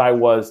as I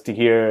was to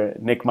hear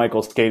Nick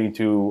Michael skating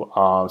to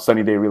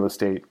Sunny Day Real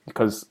Estate?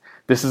 Because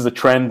this is a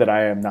trend that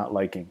I am not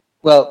liking.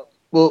 Well,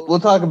 we'll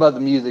talk about the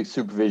music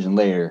supervision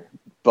later.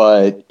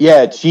 But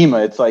yeah,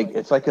 Chima, it's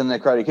like in the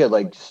Karate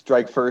Kid,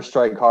 strike first,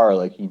 strike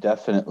hard. He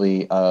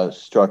definitely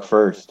struck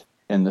first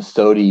in the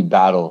SOTY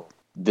battle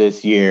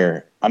this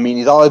year. I mean,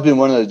 he's always been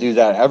one of those dudes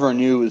that everyone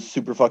knew was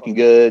super fucking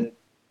good,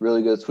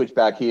 really good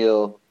switchback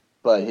heel.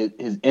 But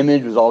his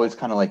image was always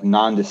kind of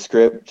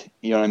nondescript.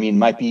 You know what I mean?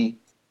 Might be,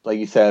 like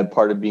you said,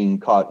 part of being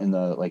caught in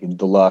the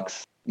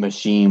deluxe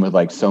machine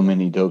with so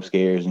many dope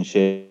skaters and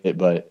shit.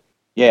 But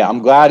yeah,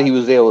 I'm glad he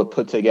was able to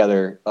put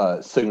together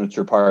a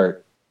signature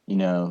part,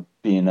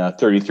 being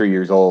 33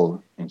 years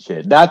old and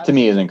shit. That to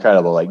me is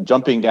incredible.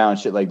 Jumping down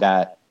shit like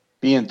that,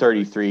 being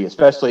 33,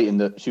 especially in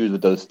the shoes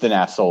with those thin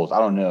ass soles. I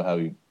don't know how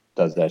he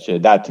does that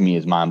shit. That to me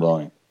is mind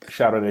blowing.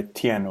 Shout out to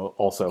Tien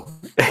also.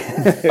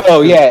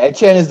 Oh yeah,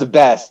 Tien is the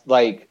best.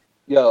 I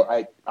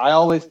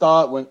always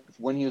thought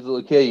when he was a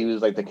little kid, he was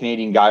the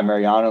Canadian Guy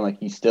Mariano.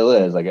 He still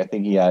is. I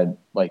think he had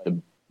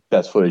the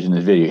best footage in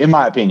this video, in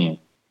my opinion.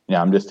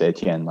 I'm just a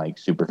Tien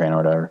super fan or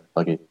whatever.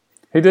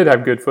 He did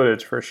have good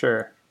footage for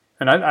sure,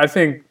 and I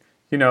think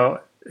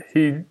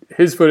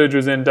his footage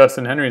was in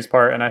Dustin Henry's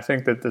part, and I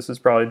think that this is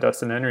probably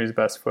Dustin Henry's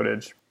best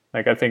footage.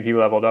 I think he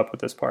leveled up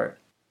with this part.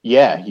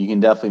 Yeah, you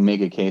can definitely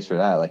make a case for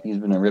that. He's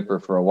been a ripper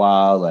for a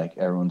while,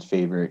 everyone's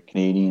favorite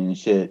Canadian and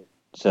shit.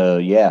 So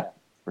yeah,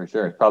 for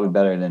sure, it's probably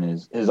better than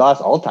his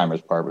last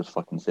Alzheimer's part was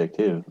fucking sick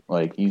too.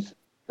 He's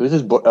on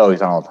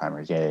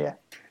Alzheimer's. Yeah.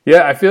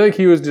 Yeah, I feel like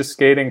he was just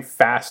skating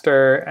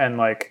faster and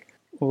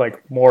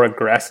more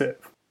aggressive.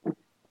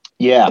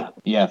 Yeah,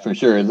 for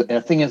sure.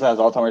 The thing is, as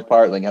Alzheimer's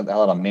part, have a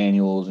lot of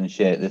manuals and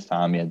shit. This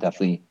time, yeah,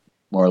 definitely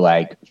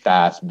more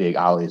fast, big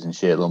ollies and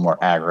shit, a little more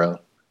aggro.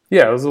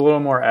 Yeah, it was a little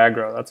more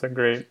aggro. That's a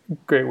great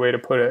way to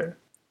put it.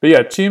 But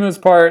yeah, Chima's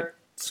part,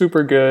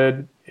 super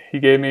good. He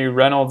gave me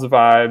Reynolds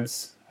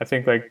vibes. I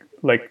think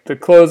the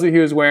clothes that he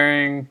was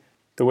wearing,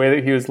 the way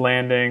that he was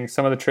landing,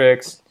 some of the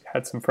tricks,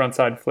 had some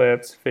frontside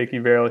flips,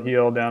 fakie varial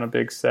heel down a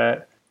big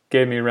set.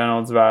 Gave me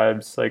Reynolds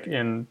vibes,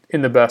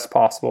 in the best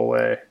possible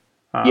way.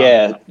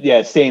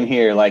 Yeah, same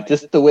here.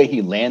 Just the way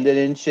he landed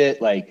and shit,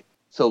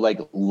 so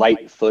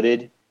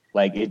light-footed.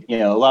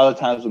 A lot of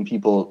times when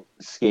people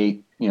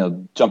skate,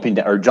 jumping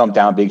down or jump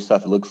down big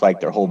stuff, it looks like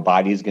their whole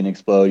body's gonna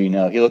explode. He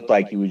looked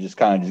like he was just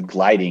kind of just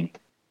gliding.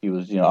 He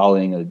was,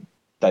 ollieing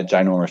that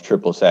ginormous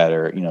triple set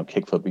or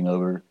kick flipping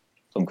over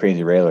some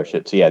crazy railer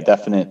shit. So yeah,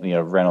 definitely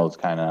a Reynolds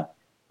kind of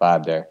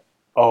vibe there.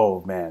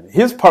 Oh man,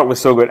 his part was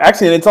so good.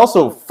 Actually, and it's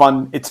also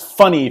fun. It's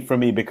funny for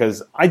me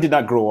because I did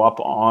not grow up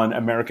on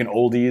American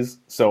oldies,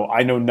 so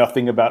I know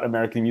nothing about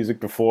American music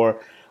before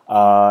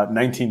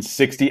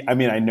 1960. I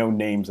mean, I know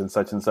names and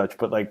such,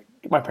 but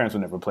my parents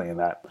were never playing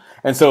that.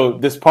 And so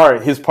his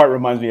part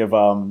reminds me of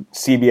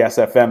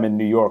CBS FM in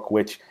New York,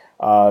 which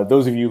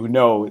those of you who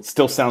know, it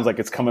still sounds like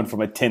it's coming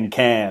from a tin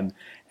can,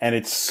 and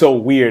it's so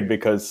weird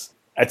because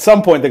at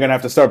some point, they're going to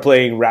have to start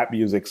playing rap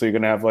music. So you're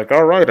going to have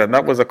all right, and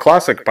that was a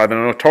classic by the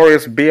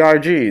Notorious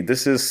B.I.G.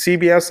 This is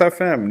CBS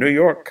FM, New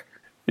York.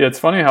 Yeah, it's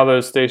funny how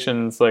those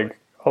stations, a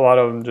lot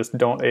of them just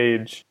don't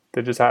age.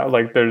 They just have,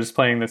 they're just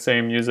playing the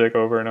same music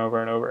over and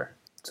over and over.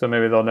 So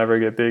maybe they'll never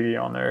get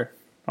Biggie on their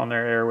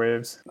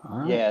airwaves.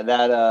 Yeah,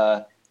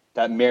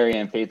 that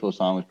Marianne Faithfull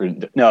song was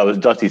pretty... No, it was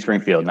Dusty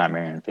Springfield, not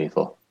Marianne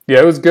Faithfull.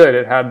 Yeah, it was good.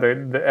 It had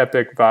the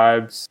epic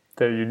vibes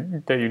that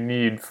you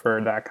need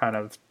for that kind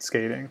of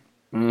skating.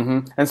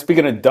 Mm-hmm. And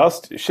speaking of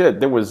dust,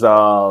 there was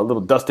a little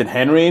Dustin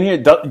Henry in here.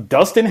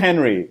 Dustin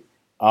Henry,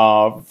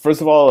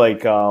 first of all,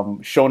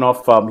 showing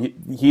off.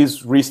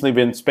 He's recently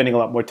been spending a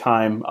lot more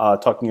time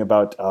talking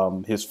about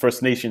his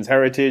First Nations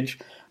heritage,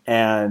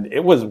 and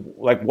it was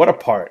what a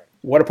part,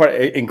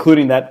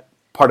 including that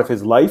part of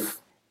his life,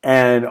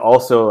 and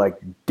also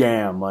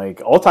damn,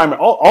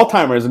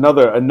 Alzheimer is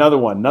another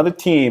one, another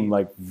team,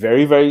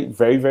 very, very,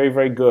 very, very,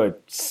 very good,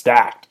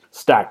 stacked,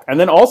 and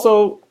then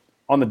also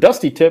on the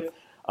Dusty tip.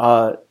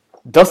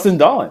 Dustin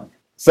Dollin.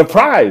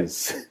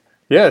 Surprise!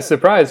 Yeah,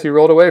 surprise. He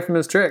rolled away from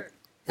his trick.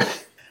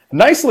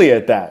 Nicely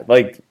at that.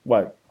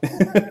 What?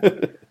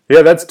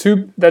 Yeah, that's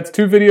two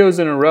videos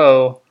in a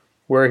row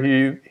where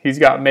he's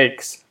got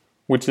makes,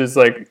 which is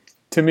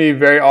to me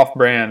very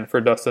off-brand for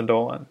Dustin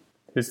Dollin.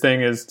 His thing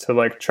is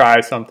to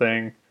try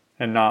something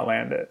and not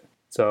land it.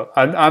 So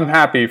I'm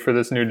happy for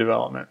this new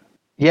development.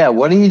 Yeah,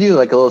 what do you do?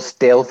 A little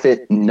stale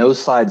fit, no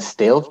slide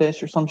stale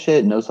fish or some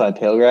shit? No slide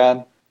tail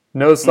grab?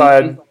 No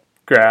slide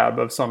grab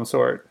of some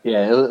sort.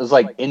 Yeah, it was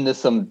into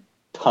some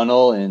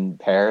tunnel in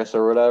Paris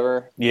or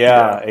whatever.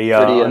 Yeah,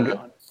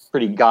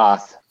 pretty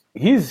goth.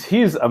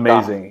 He's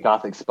amazing.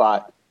 Gothic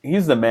spot.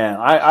 He's the man.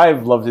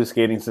 I've loved his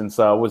skating since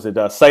was it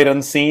Sight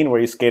Unseen,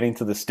 where he's skating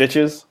to the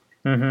stitches.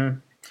 Mm-hmm.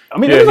 I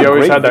mean, yeah, he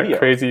always had that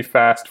crazy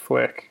fast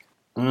flick.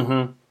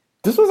 Mm-hmm.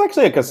 This was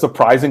actually like a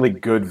surprisingly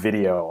good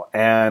video,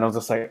 and I was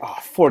just like, oh,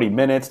 40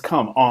 minutes?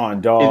 Come on,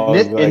 dog.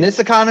 In this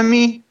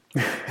economy?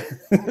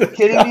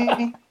 Kidding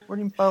me?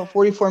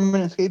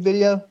 44-minute skate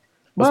video?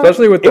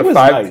 Especially with the 5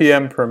 nice.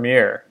 p.m.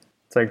 premiere.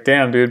 It's like,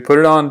 damn, dude, put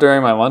it on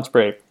during my lunch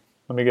break.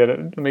 Let me get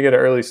an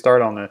early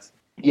start on this.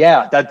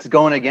 Yeah, that's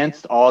going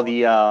against all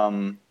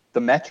the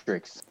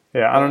metrics.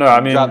 Yeah, I don't know. I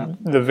mean,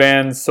 the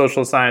Vans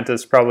social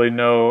scientists probably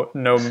know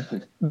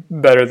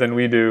better than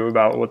we do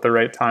about what the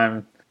right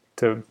time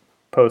to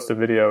post a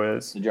video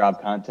is. To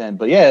drop content.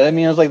 But yeah, I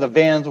mean, it was like the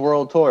Vans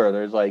World Tour.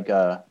 There's like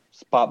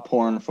spot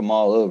porn from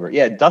all over.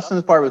 Yeah,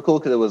 Dustin's part was cool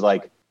because it was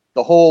like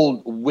the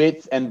whole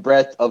width and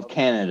breadth of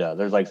Canada.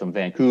 There's like some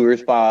Vancouver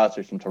spots,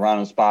 there's some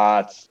Toronto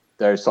spots,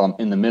 there's some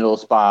in the middle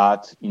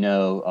spots,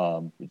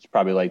 it's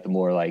probably like the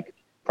more like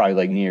probably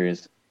like near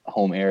his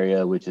home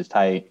area, which is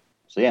tight.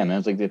 So yeah, man,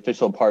 it's like the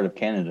official part of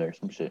Canada or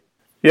some shit.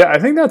 Yeah, I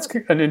think that's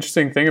an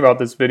interesting thing about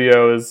this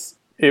video is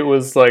it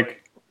was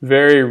like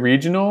very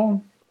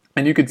regional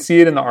and you could see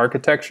it in the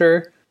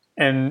architecture.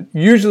 And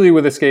usually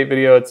with a skate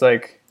video, it's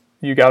like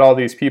you got all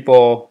these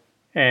people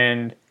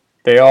and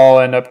they all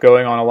end up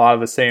going on a lot of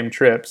the same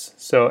trips.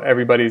 So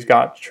everybody's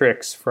got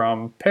tricks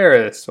from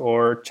Paris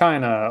or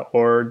China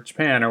or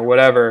Japan or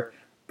whatever.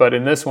 But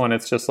in this one,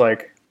 it's just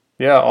like,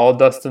 yeah, all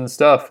Dustin's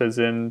stuff is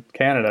in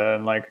Canada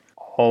and like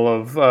all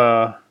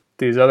of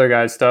these other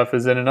guys' stuff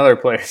is in another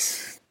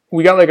place.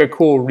 We got like a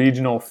cool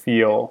regional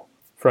feel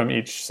from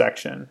each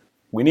section.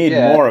 We need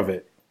more of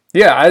it.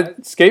 Yeah,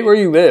 skate where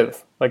you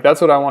live. Like that's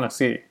what I want to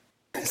see.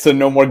 So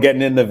no more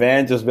getting in the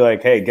van. Just be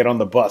like, hey, get on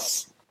the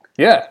bus.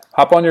 Yeah,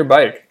 hop on your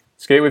bike.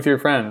 Skate with your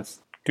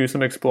friends. Do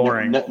some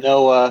exploring.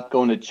 No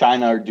going to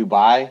China or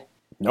Dubai.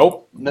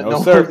 Nope.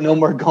 No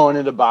more going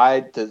to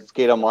Dubai to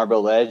skate on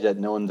Marble Ledge that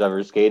no one's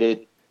ever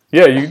skated.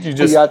 Yeah, you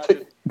just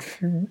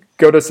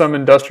go to some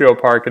industrial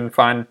park and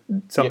find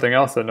something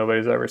else that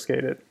nobody's ever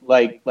skated.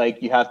 Like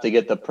you have to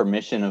get the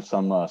permission of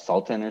some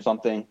sultan or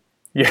something.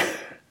 Yeah,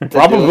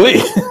 probably.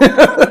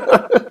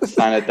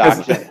 Sign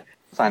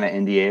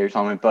an NDA or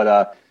something.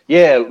 But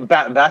yeah,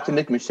 back to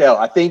Nick Michelle.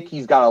 I think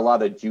he's got a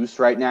lot of juice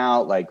right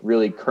now, like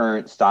really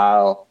current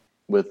style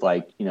with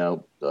like,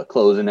 the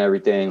clothes and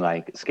everything.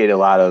 Like skate a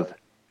lot of,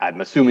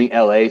 I'm assuming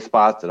LA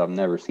spots that I've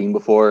never seen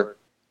before,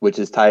 which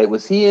is tight.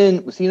 Was he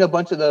in a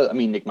bunch of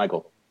Nick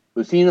Michael.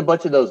 Was he in a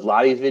bunch of those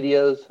Lottie's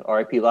videos,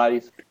 RIP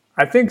Lottie's?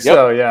 I think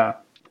so, yeah.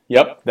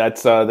 Yep,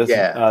 that's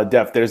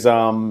Def. There's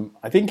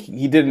I think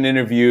he did an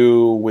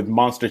interview with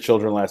Monster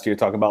Children last year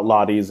talking about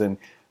Lottie's and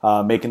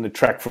making the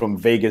trek from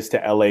Vegas to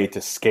LA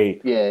to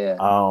skate. Yeah.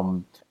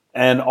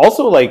 And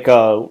also like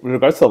with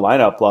regards to the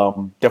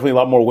lineup, definitely a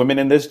lot more women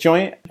in this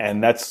joint,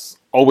 and that's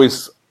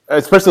always,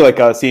 especially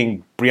like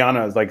seeing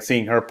Brianna, like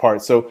seeing her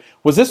part. So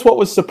was this what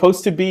was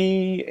supposed to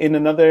be in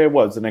in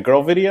a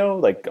girl video?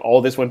 Like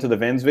all this went to the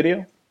Vans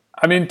video?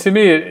 I mean, to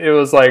me, it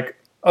was like,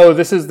 oh,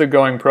 this is the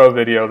Going Pro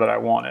video that I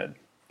wanted.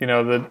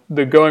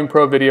 The Going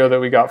Pro video that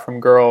we got from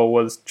Girl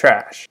was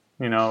trash.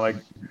 Like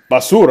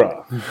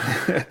basura.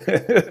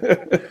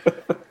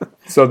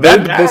 So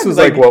this was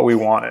like what we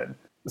wanted.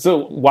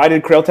 So why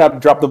did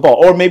Krailtap drop the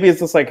ball? Or maybe it's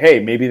just like, hey,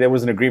 maybe there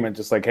was an agreement,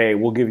 just like, hey,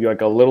 we'll give you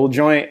like a little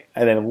joint,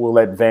 and then we'll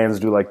let Vans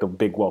do like the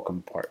big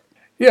welcome part.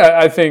 Yeah,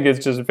 I think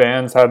it's just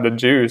Vans had the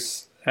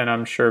juice, and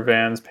I'm sure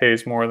Vans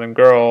pays more than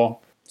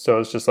Girl, so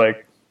it's just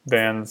like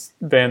Vans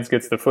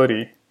gets the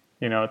footy.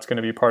 It's going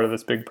to be part of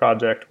this big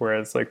project,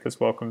 whereas like this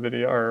welcome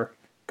video or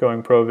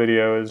Going Pro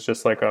video is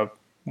just like a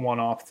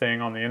one-off thing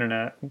on the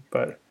internet.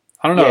 But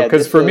I don't know,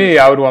 because for me,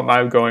 I would want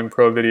my Going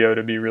Pro video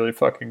to be really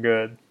fucking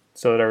good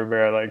so that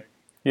everybody like,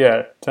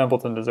 yeah,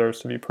 Templeton deserves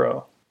to be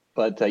pro.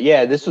 But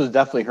yeah, this was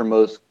definitely her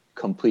most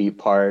complete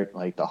part.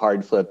 Like the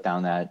hard flip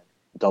down that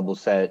double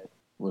set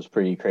was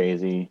pretty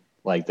crazy.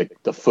 Like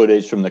the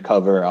footage from the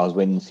cover, I was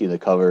waiting to see the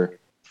cover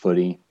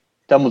footy.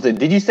 Templeton,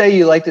 did you say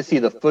you like to see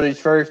the footage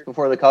first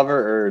before the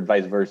cover or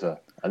vice versa?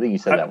 I think you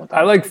said that one time.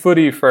 I like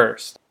footy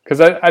first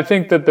because I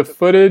think that the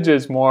footage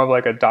is more of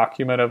like a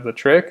document of the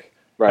trick.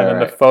 Right, and then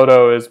the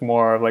photo is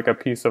more of like a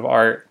piece of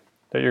art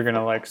that you're going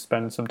to like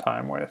spend some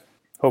time with,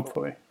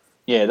 hopefully.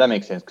 Yeah, that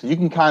makes sense because you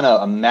can kind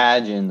of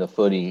imagine the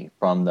footy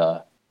from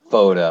the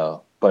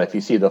photo, but if you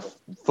see the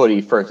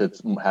footy first,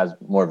 it has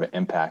more of an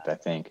impact, I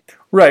think.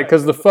 Right,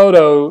 because the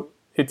photo,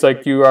 it's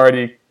like you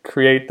already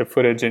create the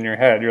footage in your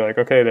head. You're like,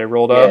 okay, they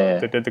rolled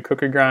up, they did the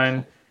cookie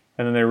grind,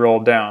 and then they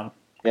rolled down.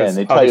 Yeah, and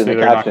they tell you in the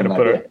caption,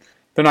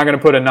 they're not going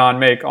to put a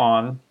non-make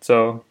on,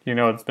 so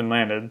it's been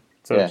landed.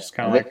 So it's just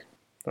kind of like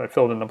I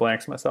filled in the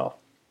blanks myself.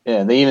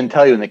 Yeah, and they even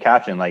tell you in the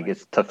caption, like,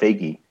 it's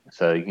Tafeki,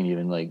 so you can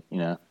even, like,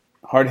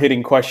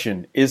 Hard-hitting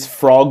question. Is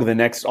Frog the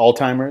next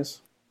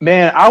All-Timers?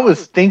 Man, I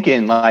was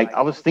thinking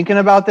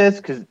about this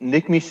because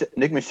Nick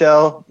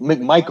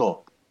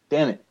Michael,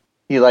 damn it.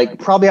 He, like,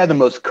 probably had the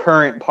most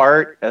current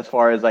part as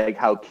far as, like,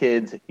 how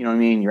kids,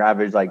 your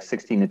average, like,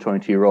 16 to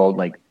 22-year-old,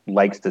 like,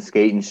 likes to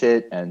skate and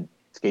shit and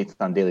skates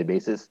on a daily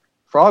basis.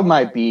 Frog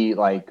might be,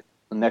 like,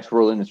 the next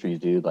World Industries,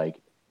 dude. Like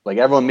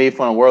everyone made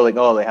fun of World, like,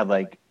 oh, they have,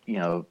 like,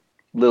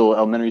 little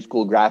elementary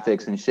school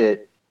graphics and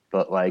shit.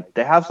 But, like,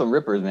 they have some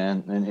rippers,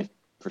 man. And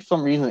for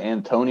some reason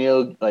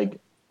Antonio like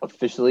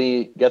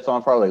officially gets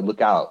on fire, like look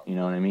out, you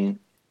know what I mean?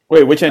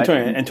 Wait, which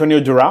Antonio? Antonio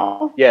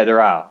Dural? Yeah,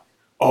 they're out.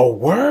 Oh,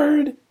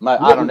 word!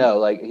 I don't know.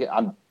 Like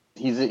I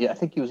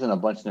think he was in a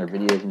bunch of their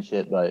videos and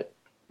shit. But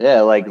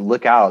yeah, like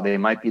look out, they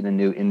might be the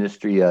new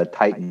industry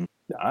titan.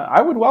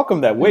 I would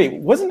welcome that. Wait,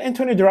 wasn't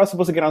Antonio Dural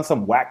supposed to get on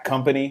some whack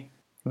company?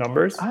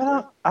 Numbers?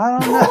 I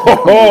don't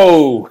know.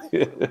 Oh,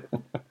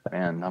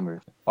 man,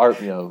 Numbers.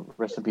 Art,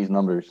 rest in peace,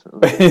 Numbers.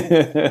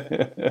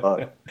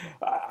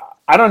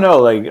 I don't know.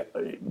 Like,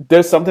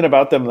 there's something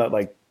about them that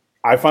like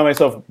I find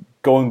myself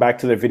going back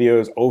to their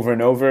videos over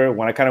and over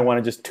when I kind of want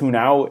to just tune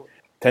out.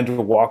 I tend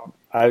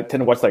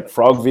to watch like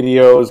frog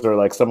videos or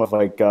like some of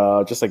like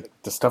just like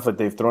the stuff that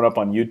they've thrown up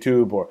on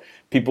YouTube, or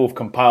people who've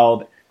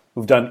done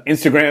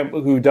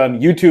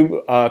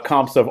YouTube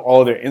comps of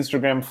all of their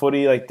Instagram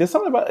footy. Like there's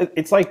something about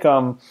it's like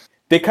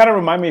they kind of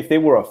remind me, if they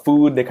were a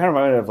food, they kind of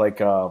remind me of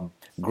like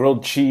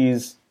grilled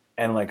cheese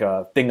and like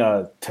a thing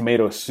of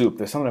tomato soup.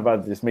 There's something about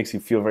it that just makes you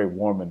feel very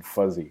warm and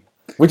fuzzy,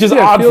 which is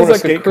odd for a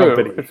skate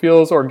company. It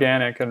feels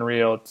organic and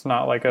real. It's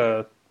not like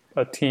a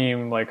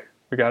team like,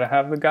 we got to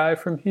have the guy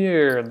from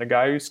here and the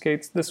guy who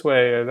skates this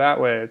way or that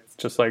way. It's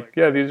just like,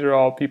 yeah, these are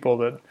all people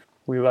that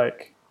we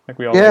like. Like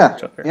we all like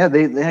each other. Yeah,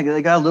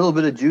 they got a little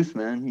bit of juice,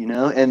 man,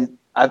 And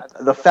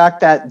the fact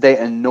that they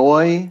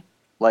annoy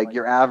like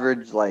your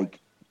average like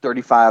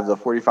 35 to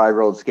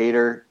 45-year-old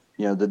skater,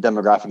 the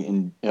demographic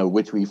in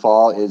which we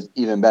fall is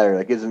even better.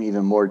 That gives them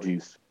even more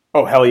juice.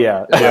 Oh, hell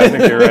yeah. Yeah, I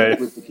think you're right.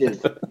 With the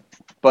kids.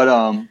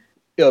 But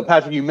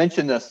Patrick, you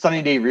mentioned the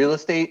sunny day real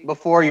estate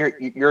before.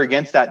 You're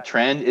against that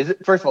trend.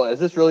 First of all, is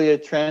this really a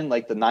trend,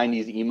 like the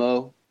 90s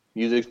emo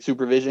music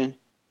supervision?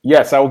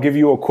 Yes, I will give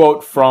you a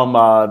quote from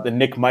the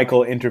Nick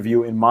Michael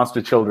interview in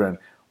Monster Children.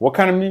 What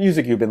kind of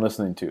music you've been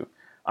listening to?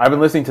 I've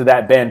been listening to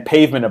that band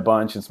Pavement a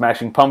bunch, and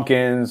Smashing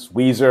Pumpkins,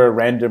 Weezer,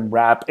 random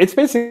rap. It's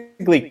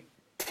basically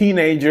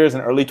teenagers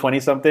and early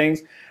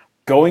 20-somethings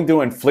going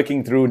through and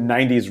flicking through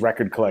 90s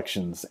record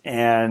collections.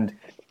 And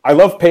I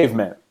love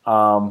Pavement.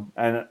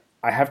 And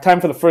I have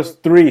time for the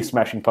first 3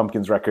 Smashing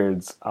Pumpkins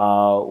records.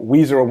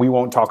 Weezer we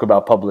won't talk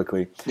about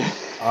publicly.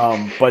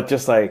 But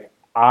just like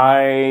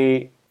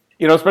especially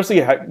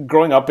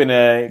growing up in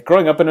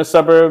a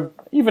suburb,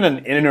 even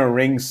an inner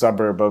ring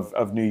suburb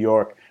of New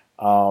York,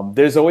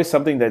 there's always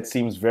something that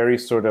seems very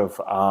sort of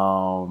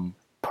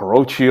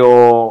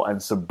parochial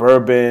and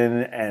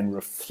suburban and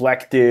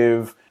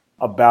reflective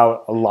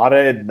about a lot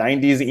of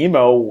 90s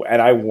emo,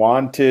 and I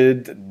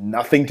wanted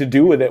nothing to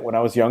do with it when I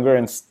was younger.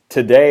 And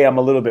today I'm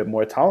a little bit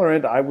more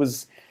tolerant. I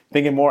was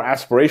thinking more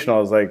aspirational. I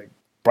was like,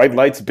 Bright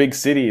Lights, Big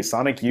City,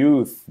 Sonic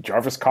Youth,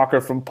 Jarvis Cocker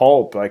from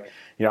Pulp. Like,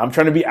 I'm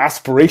trying to be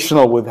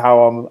aspirational with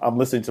how I'm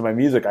listening to my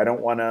music. I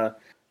don't want to.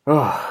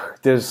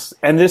 There's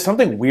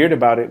something weird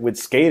about it with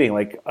skating,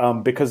 like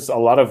because a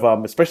lot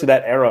of especially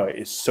that era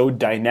is so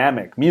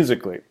dynamic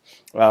musically.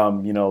 A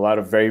lot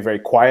of very, very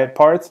quiet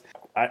parts.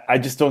 I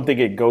just don't think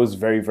it goes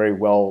very, very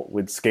well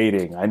with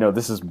skating. I know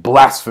this is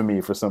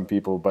blasphemy for some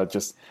people, but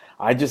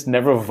I just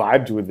never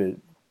vibed with it.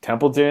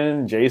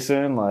 Templeton,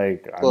 Jason, I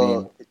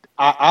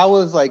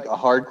was like a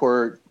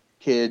hardcore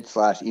kid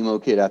 / emo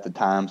kid at the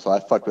time, so I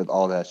fucked with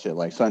all that shit,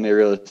 like Sunday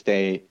Real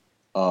Estate,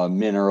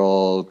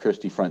 Mineral,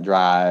 Christie Front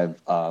Drive,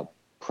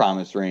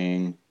 Promise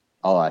Ring,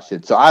 all that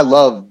shit. So I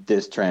love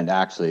this trend,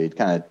 actually. It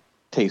kind of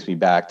takes me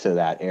back to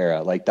that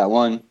era. Like that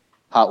one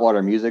Hot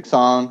Water Music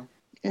song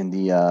in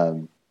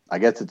the, I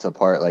guess it's a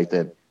part, like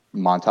the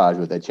montage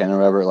with that channel or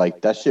whatever.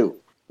 Like that shit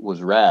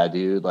was rad,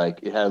 dude. Like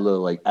it had a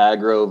little like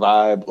aggro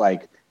vibe.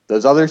 Like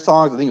those other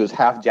songs, I think it was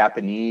half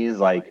Japanese,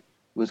 like it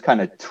was kind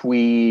of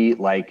twee,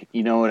 like,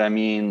 you know what I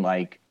mean?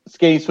 Like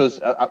skating's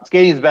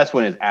best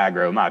when it's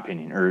aggro, in my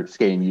opinion, or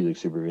skating music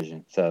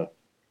supervision. So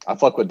I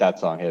fuck with that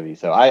song heavy.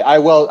 So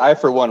I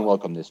for one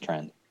welcome this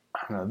trend.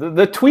 I don't know.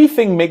 The twee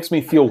thing makes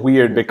me feel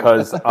weird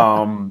because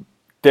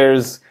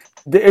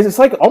it's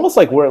like almost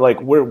like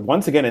we're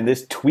once again in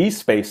this twee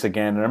space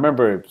again. And I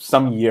remember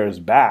some years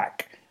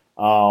back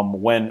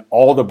when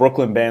all the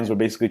Brooklyn bands were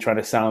basically trying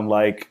to sound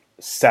like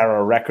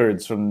Sarah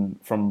Records from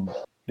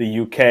the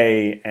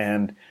UK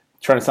and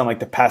trying to sound like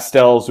the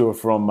Pastels, who are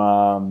from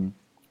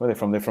where are they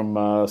from? They're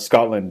from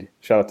Scotland.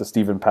 Shout out to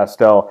Stephen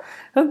Pastel.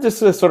 And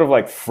just a sort of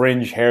like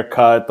fringe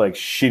haircut, like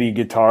shitty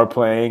guitar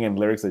playing and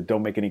lyrics that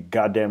don't make any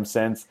goddamn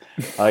sense.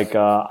 Like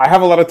I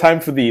have a lot of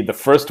time for the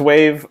first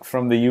wave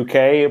from the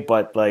UK,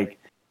 but like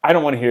I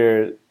don't want to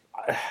hear.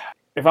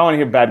 If I want to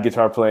hear bad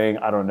guitar playing,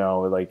 I don't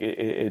know. Like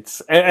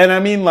it's and I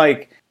mean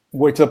like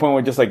we're to the point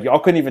where just like y'all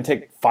couldn't even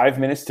take 5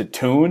 minutes to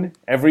tune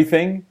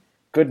everything.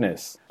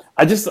 Goodness,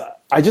 I just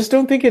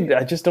don't think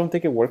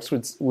it works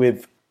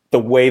with the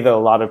way that a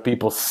lot of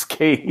people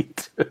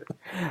skate.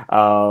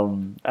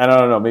 And I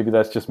don't know, maybe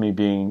that's just me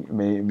being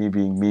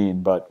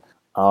mean, but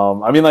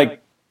I mean,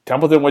 like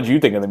Templeton, what do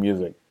you think of the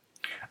music?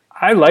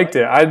 I liked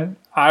it.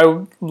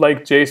 I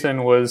like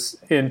Jason was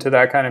into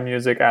that kind of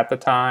music at the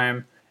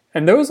time,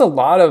 and there was a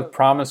lot of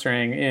Promise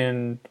Ring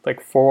in like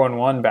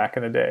 411 back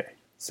in the day.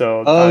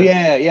 So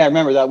yeah, I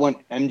remember that one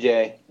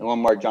MJ, the one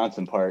Mark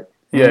Johnson part.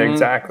 Yeah,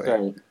 exactly.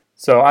 Sorry.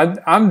 So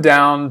I'm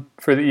down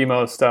for the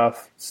emo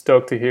stuff.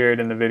 Stoked to hear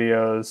it in the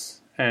videos.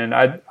 And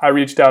I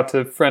reached out to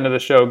a friend of the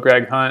show,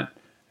 Greg Hunt,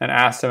 and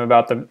asked him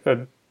about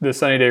the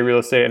Sunny Day Real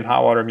Estate and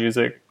Hot Water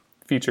Music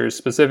features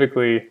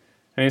specifically.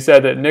 And he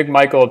said that Nick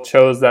Michael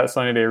chose that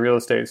Sunny Day Real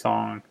Estate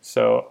song.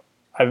 So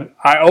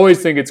I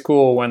always think it's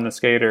cool when the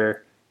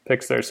skater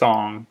picks their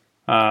song.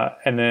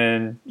 And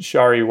then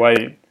Shari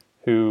White,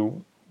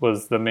 who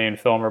was the main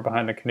filmer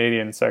behind the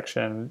Canadian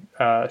section,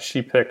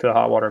 she picked the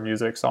Hot Water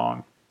Music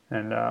song.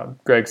 And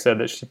Greg said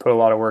that she put a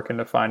lot of work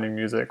into finding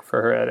music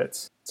for her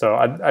edits. So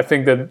I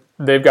think that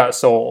they've got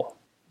soul,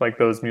 like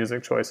those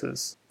music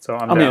choices. So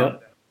I'm down.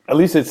 At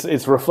least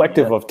it's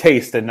reflective of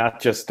taste and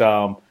not just,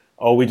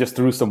 we just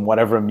threw some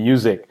whatever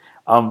music.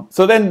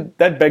 So then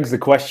that begs the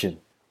question,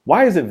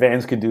 why is it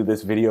Vans can do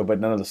this video, but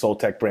none of the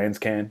Soltech brands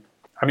can?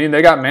 I mean,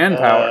 they got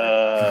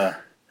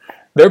manpower.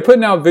 They're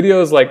putting out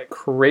videos like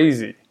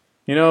crazy.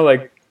 You know,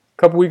 like a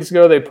couple weeks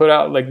ago, they put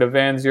out, like the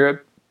Vans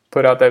Europe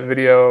put out that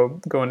video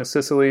going to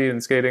Sicily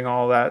and skating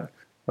all that,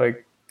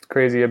 like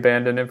crazy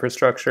abandoned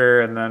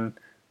infrastructure. And then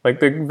like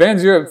the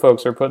Vans Europe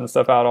folks are putting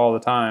stuff out all the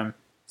time.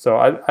 So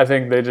I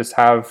think they just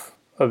have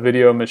a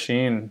video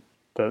machine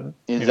that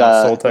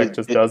Soltech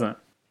just doesn't.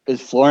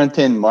 Is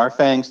Florentin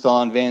Marfang still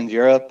on Vans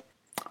Europe?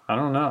 I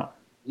don't know.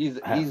 He's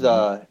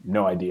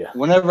no idea.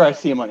 Whenever I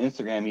see him on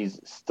Instagram, he's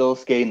still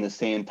skating the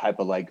same type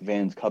of like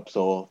Vans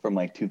Cupsole from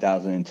like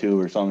 2002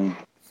 or something.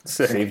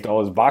 Sick. Saved all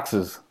his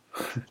boxes.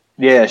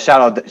 Yeah,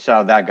 shout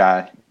out that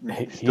guy.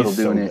 Still He's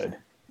doing so it good.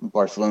 in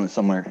Barcelona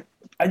somewhere.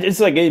 It's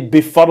like it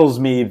befuddles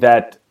me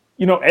that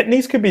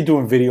Etnies could be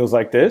doing videes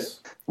like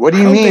this. What do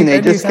you I don't mean? think They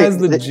Eddie's just has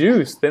the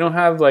juice. They don't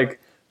have like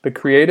the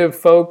creative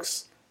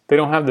folks. They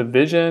don't have the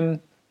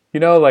vision.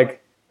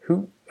 Like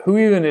who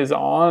even is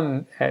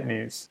on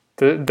Etnies?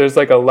 There's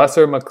like a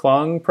lesser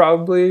McClung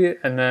probably,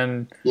 and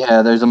then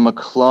there's a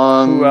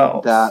McClung. Who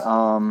else?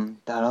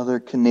 That other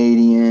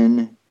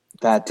Canadian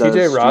that does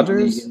TJ Street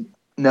Rogers? Vegan.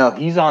 No,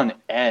 he's on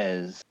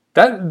Ez.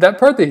 That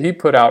part that he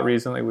put out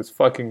recently was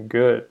fucking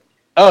good.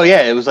 Oh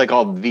yeah, it was like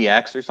all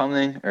VX or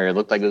something, or it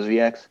looked like it was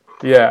VX.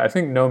 Yeah, I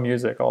think No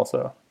Music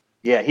also.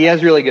 Yeah, he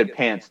has really good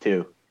pants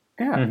too.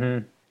 Yeah.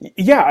 Mm-hmm.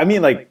 Yeah, I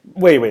mean, like,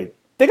 wait.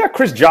 They got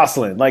Chris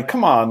Jocelyn. Like,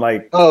 come on,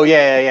 like. Oh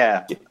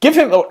yeah. Give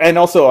him, and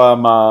also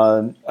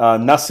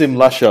Nassim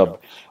Lashub.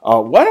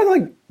 Why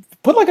don't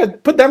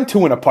put them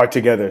two in a part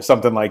together,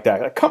 something like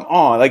that? Like, come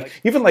on, like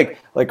even like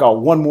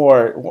one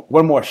more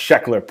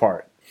Sheckler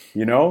part,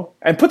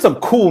 and put some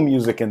cool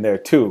music in there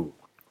too.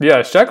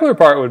 Yeah, Sheckler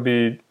part would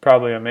be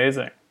probably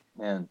amazing.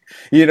 Man.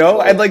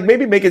 And like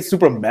maybe make it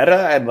super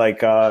meta and like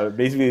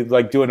basically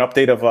like do an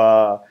update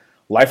of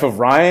Life of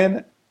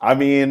Ryan. I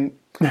mean,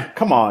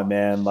 come on,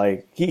 man.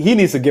 Like he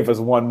needs to give us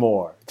one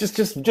more.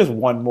 Just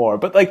one more.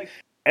 But like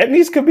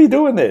Etnies could be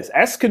doing this.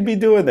 S could be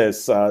doing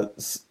this.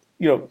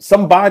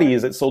 Some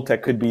bodies at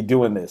Soltech could be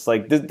doing this.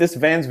 Like this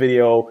Vans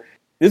video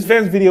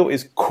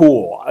is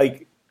cool.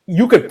 Like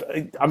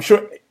I'm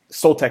sure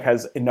Soltech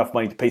has enough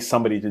money to pay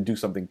somebody to do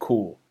something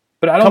cool.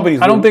 But I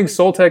don't think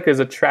Soltech is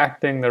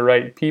attracting the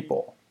right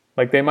people.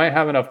 Like they might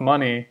have enough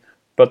money,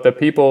 but the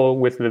people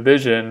with the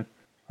vision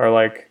are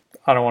like,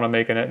 I don't want to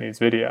make an Etnies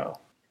video.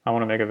 I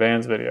want to make a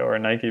Vans video or a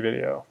Nike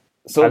video.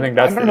 So I think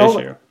that's the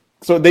issue.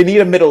 So they need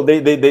a middle. They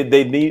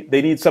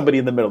need somebody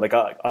in the middle, like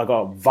a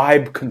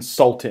vibe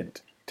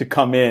consultant to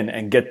come in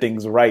and get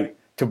things right,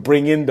 to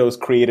bring in those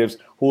creatives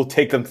who will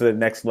take them to the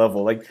next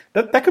level. Like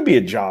that could be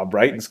a job,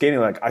 right? In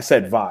skating, like I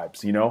said,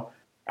 vibes.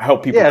 I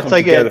help people come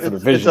together for the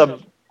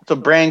vision. It's a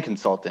brand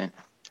consultant.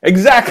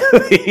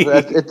 Exactly.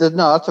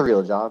 That's a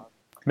real job.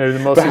 Maybe the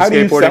Mostly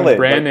Skateboarding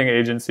branding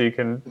agency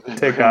can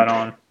take that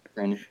on.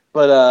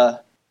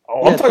 But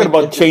I'm talking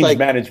about change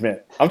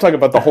management. I'm talking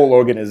about the whole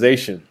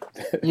organization.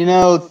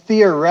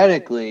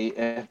 Theoretically,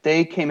 if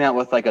they came out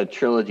with like a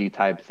trilogy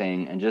type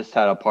thing and just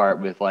had a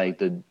part with like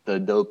the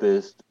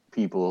dopest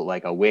people,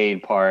 like a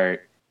Wade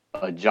part,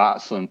 a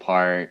Jocelyn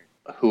part,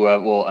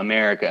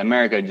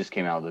 America just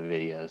came out with the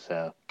video,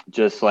 so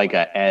just like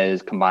a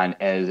combined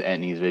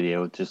Etnies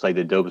video, just like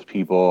the dopest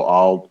people,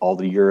 all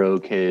the Euro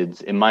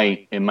kids. It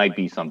might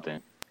be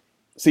something.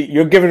 See,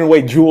 you're giving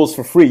away jewels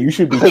for free. You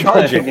should be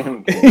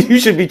charging. You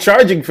should be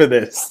charging for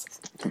this.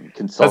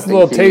 That's a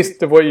little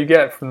taste of what you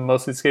get from the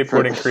Mostly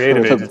Skateboarding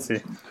Creative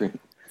Agency.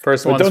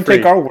 First one's don't free.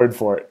 Take our word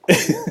for it.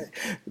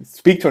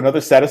 Speak to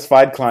another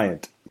satisfied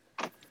client.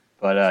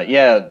 But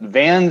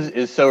Vans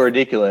is so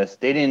ridiculous.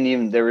 They didn't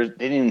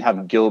even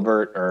have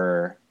Gilbert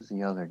or who's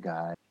the other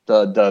guy,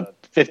 the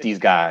 50s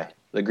guy,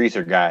 the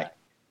greaser guy.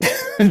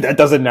 That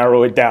doesn't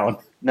narrow it down.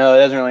 No, it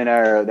doesn't really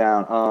narrow it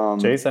down.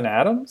 Jason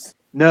Adams?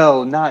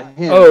 No, not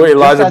him. Oh,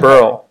 Elijah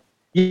Burrell.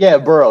 Yeah,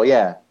 Burrell.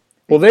 Yeah.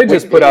 Well, they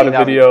just put out a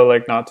video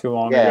like not too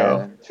long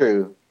ago. Yeah,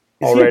 true.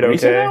 All right,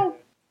 okay.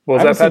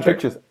 What was that, Patrick?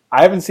 Pictures.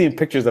 I haven't seen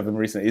pictures of him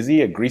recently. Is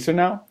he a greaser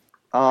now?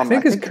 I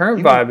think his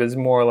current vibe is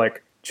more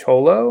like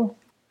cholo.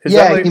 Is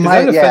that an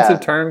offensive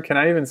term? Can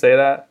I even say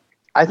that?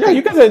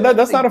 You can say that.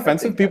 That's not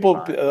offensive.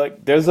 People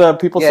there's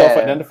people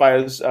self-identify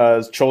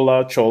as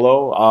cholo.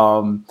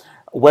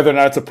 Whether or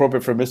not it's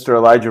appropriate for Mr.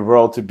 Elijah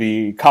Burrell to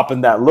be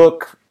copping that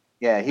look,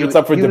 Yeah, It's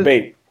up for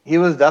debate. He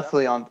was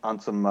definitely on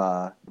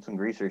some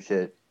greaser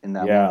shit in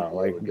that Yeah, one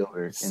like with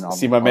Gilbert.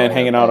 see my man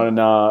hanging out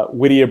on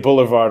Whittier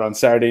Boulevard on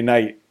Saturday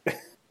night.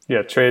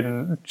 Yeah,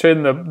 trading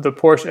the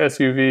Porsche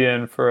SUV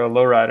in for a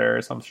lowrider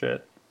or some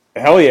shit.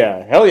 Hell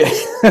yeah.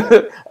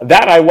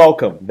 That I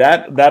welcome.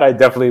 That I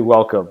definitely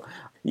welcome.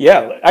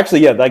 Yeah,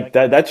 actually, yeah, like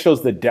that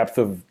shows the depth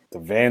of the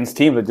Vans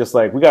team. That just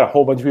like we got a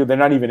whole bunch of people. They're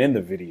not even in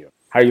the video.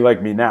 How you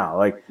like me now?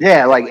 Like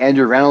yeah, like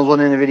Andrew Reynolds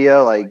wasn't in the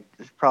video. Like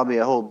there's probably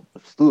a whole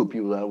slew of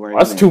people that weren't.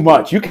 That's too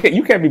much. You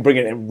can't be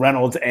bringing in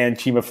Reynolds and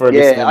Chima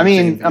Ferguson. Yeah, I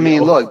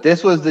mean, look,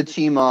 this was the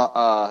Chima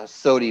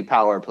Sodi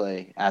power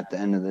play at the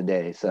end of the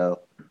day.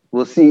 So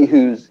we'll see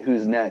who's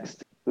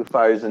next. Who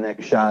fires the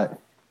next shot?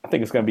 I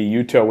think it's gonna be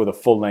Yuto with a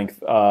full length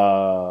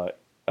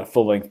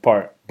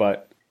part,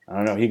 but I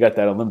don't know. He got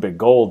that Olympic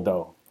gold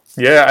though.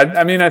 Yeah,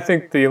 I mean, I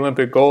think the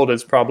Olympic gold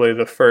is probably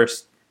the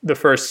first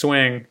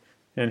swing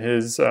in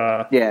his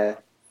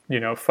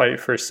fight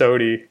for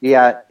Sodi.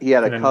 Yeah, he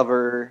had a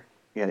cover,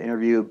 he had an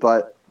interview,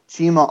 but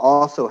Chima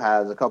also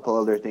has a couple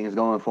other things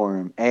going for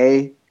him.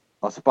 A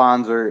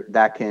sponsor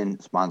that can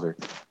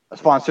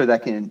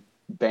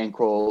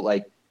bankroll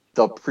like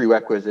the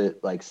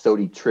prerequisite like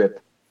Sodi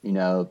trip,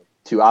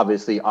 to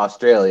obviously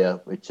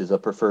Australia, which is a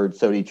preferred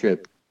Sodi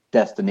trip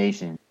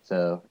destination.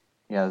 So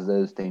he has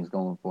those things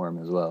going for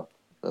him as well.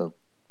 So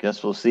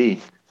guess we'll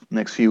see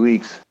next few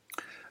weeks.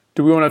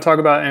 Do we want to talk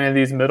about any of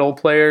these middle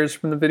players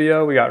from the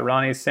video? We got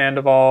Ronnie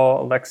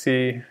Sandoval,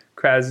 Alexei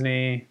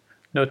Krasny,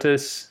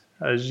 Notis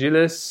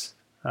Gilis,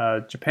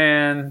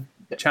 Japan,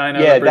 China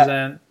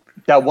represent.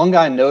 That one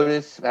guy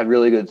Notis had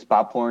really good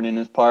spot porn in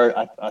his part.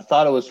 I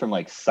thought it was from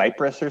like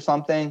Cyprus or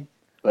something.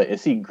 But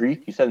is he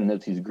Greek? You said in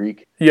notes he's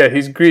Greek. Yeah,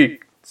 he's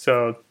Greek.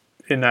 So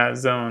in that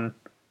zone.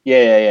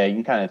 Yeah. You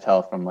can kind of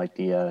tell from like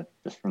the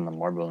just from the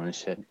marble and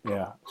shit.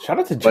 Yeah. Shout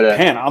out to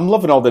Japan. I'm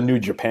loving all the new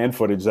Japan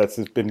footage that's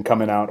been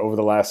coming out over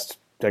the last,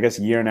 I guess,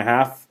 year and a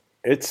half.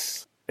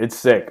 It's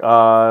sick.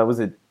 Was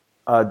it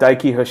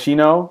Daiki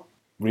Hoshino?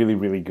 Really,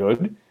 really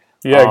good.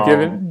 Yeah,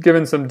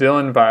 given some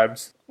Dylan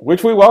vibes.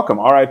 Which we welcome.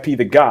 R.I.P.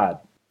 the God.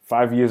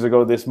 5 years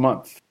ago this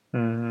month.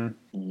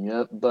 Mm-hmm.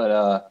 Yep.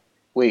 But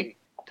wait.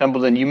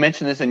 Templeton, you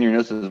mentioned this in your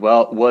notes as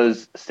well.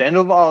 Was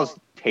Sandoval's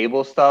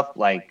table stuff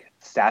like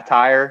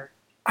satire?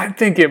 I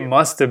think it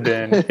must have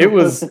been. It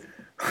was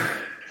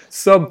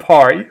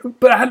subpar.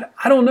 But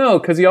I don't know,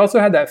 because he also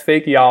had that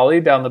fake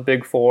Yali down the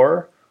big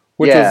four,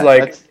 which was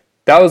like,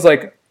 that was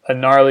like a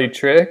gnarly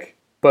trick,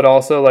 but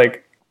also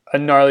like a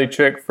gnarly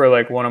trick for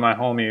like one of my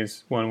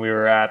homies when we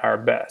were at our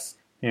best,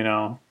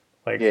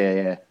 Like,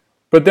 yeah.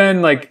 But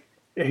then like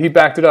he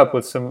backed it up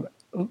with some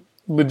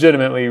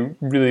legitimately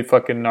really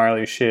fucking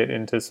gnarly shit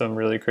into some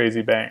really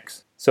crazy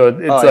banks. So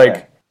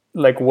it's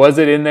like was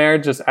it in there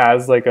just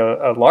as like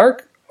a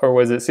lark, or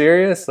was it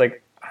serious?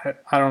 Like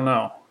I don't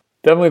know.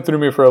 Definitely threw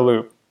me for a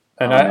loop.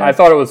 And I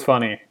thought it was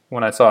funny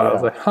when I saw it. I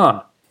was like,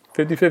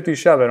 50-50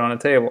 shove it on a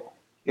table.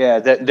 Yeah,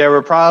 there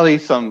were probably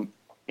some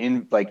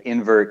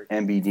invert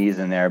MBDs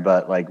in there,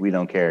 but like we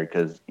don't care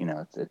because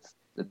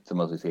it's a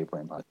mostly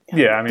skateboarding podcast.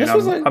 Yeah, I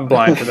mean I'm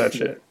blind to that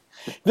shit.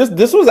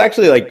 This was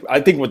actually like,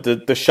 I think what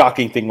the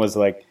shocking thing was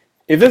like,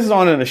 if this is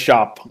on in a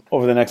shop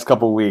over the next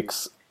couple of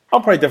weeks, I'll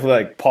probably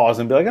definitely like pause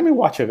and be like, let me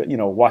watch a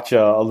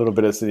little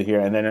bit of it here,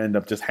 and then end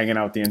up just hanging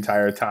out the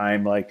entire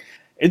time. Like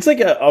it's like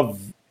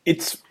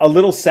it's a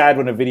little sad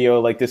when a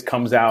video like this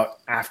comes out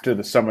after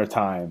the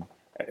summertime,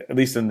 at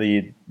least in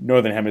the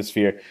northern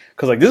hemisphere,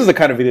 because like this is the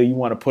kind of video you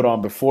want to put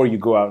on before you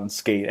go out and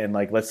skate, and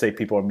like let's say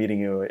people are meeting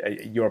you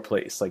at your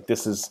place. Like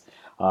this is.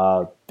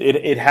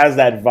 It has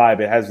that vibe.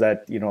 It has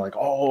that, like,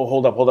 oh,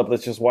 hold up.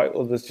 Let's just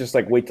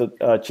like wait till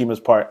Chima's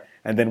part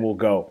and then we'll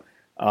go.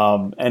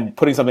 And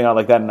putting something out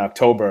like that in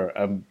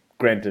October,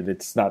 granted,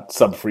 it's not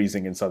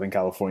sub-freezing in Southern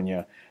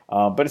California,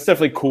 but it's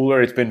definitely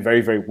cooler. It's been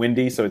very, very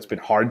windy, so it's been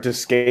hard to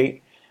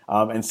skate.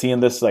 And seeing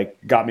this like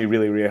got me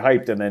really, really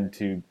hyped. And then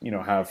to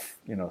have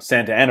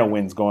Santa Ana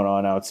winds going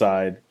on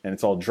outside and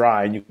it's all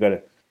dry and you've got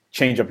to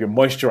change up your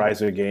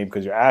moisturizer game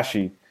because you're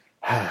ashy.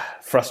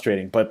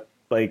 Frustrating, but.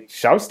 Like,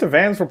 shouts to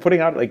Vans for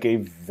putting out, like, a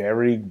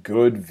very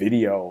good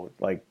video,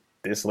 like,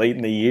 this late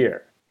in the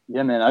year.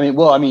 Yeah, man.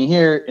 I mean,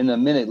 here in the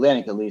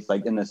Mid-Atlantic, at least,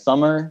 like, in the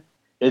summer,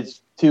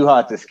 it's too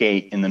hot to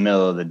skate in the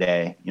middle of the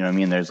day. You know what I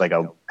mean? There's, like,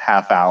 a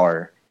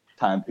half-hour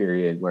time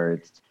period where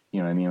it's,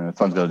 when the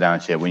sun goes down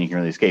and shit, when you can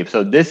really skate.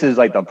 So this is,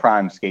 like, the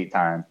prime skate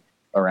time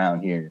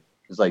around here.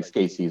 It's, like,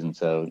 skate season.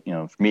 So,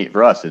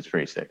 for us, it's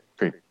pretty sick.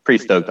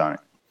 Pretty stoked on it.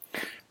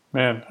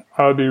 Man,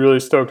 I would be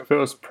really stoked if it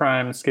was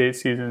prime skate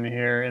season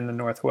here in the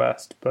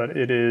Northwest, but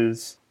it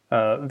is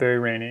very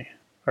rainy,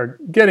 or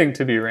getting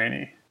to be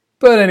rainy.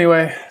 But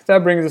anyway,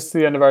 that brings us to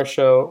the end of our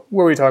show,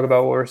 where we talk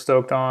about what we're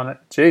stoked on.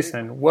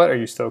 Jason, what are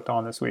you stoked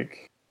on this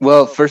week?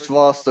 Well, first of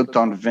all, stoked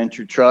on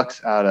Venture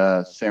Trucks out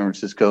of San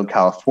Francisco,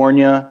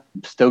 California.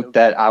 Stoked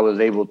that I was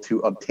able to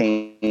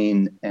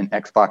obtain an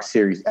Xbox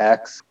Series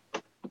X,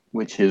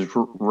 which is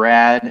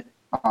rad.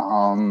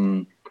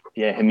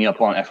 Hit me up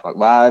on Xbox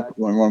Live.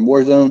 You want to run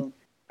Warzone?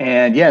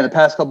 And yeah, in the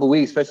past couple of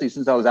weeks, especially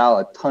since I was out,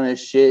 a ton of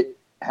shit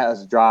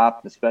has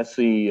dropped,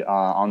 especially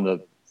on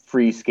the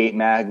free Skate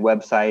Mag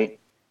website.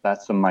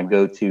 That's my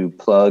go-to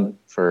plug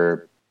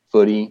for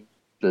footy.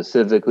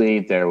 Specifically,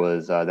 there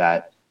was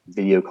that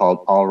video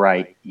called All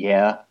Right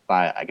Yeah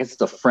by, I guess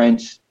it's a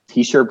French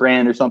t-shirt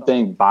brand or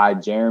something, by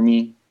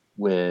Jeremy,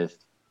 with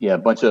a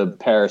bunch of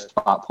Paris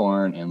spot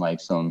porn and like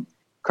some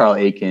Carl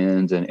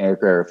Aikens and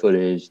Eric Herrera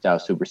footage. That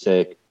was super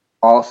sick.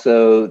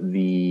 Also,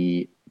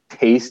 the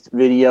taste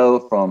video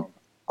from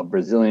a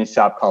Brazilian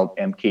shop called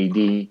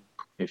MKD,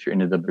 if you're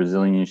into the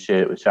Brazilian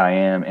shit, which I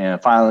am.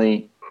 And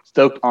finally,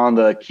 stoked on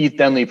the Keith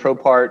Denley Pro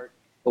Part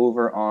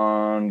over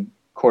on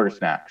Quarter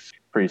Snacks.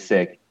 Pretty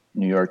sick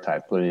New York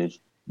type footage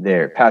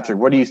there. Patrick,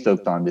 what are you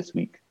stoked on this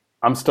week?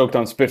 I'm stoked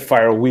on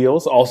Spitfire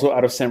Wheels, also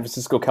out of San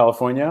Francisco,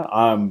 California.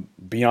 I'm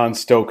beyond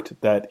stoked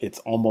that it's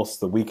almost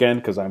the weekend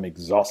because I'm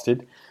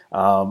exhausted.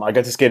 I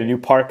got to skate a new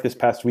park this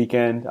past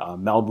weekend,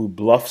 Malibu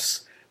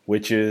Bluffs,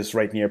 which is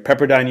right near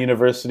Pepperdine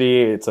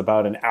University. It's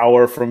about an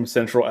hour from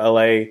central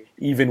LA,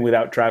 even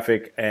without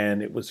traffic,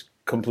 and it was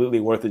completely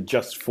worth it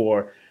just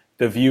for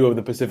the view of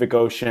the Pacific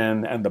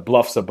Ocean and the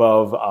bluffs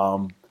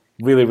above.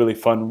 Really, really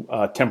fun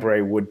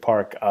temporary wood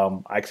park. I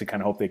actually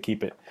kind of hope they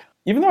keep it.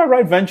 Even though I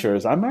ride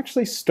Ventures, I'm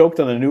actually stoked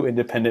on the new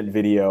independent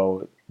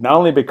video, not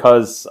only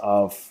because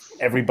of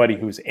everybody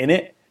who's in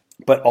it,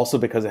 but also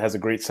because it has a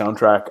great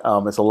soundtrack.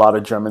 It's a lot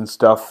of German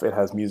stuff. It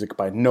has music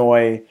by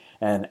Neu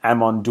and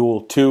Amon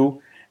Duel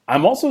 2.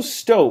 I'm also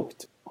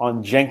stoked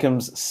on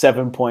Jenkins'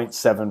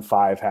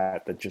 7.75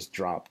 hat that just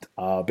dropped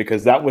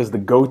because that was the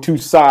go-to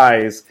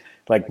size,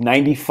 like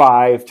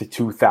 95 to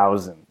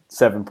 2000,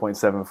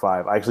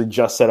 7.75. I actually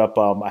just set up,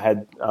 I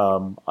had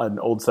an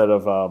old set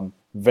of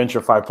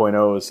Venture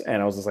 5.0s,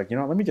 and I was just like,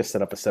 let me just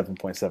set up a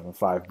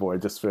 7.75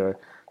 board just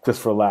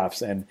for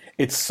laughs. And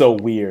it's so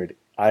weird.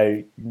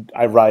 I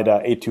ride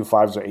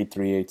 825s or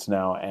 838s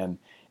now, and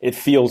it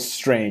feels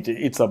strange.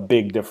 It's a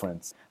big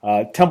difference.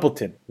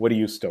 Templeton, what are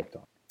you stoked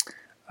on?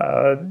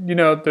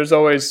 There's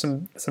always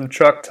some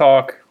truck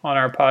talk on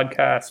our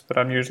podcast, but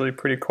I'm usually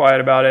pretty quiet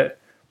about it.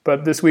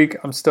 But this week,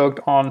 I'm stoked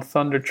on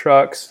Thunder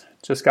Trucks.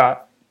 Just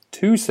got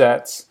 2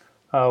 sets,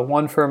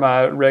 one for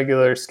my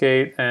regular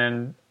skate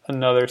and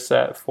another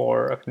set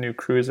for a new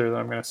cruiser that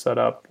I'm going to set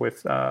up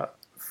with a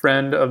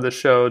friend of the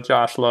show,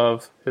 Josh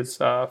Love, his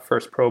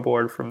first pro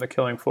board from the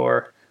Killing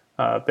Floor.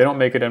 They don't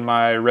make it in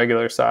my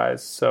regular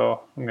size,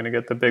 so I'm going to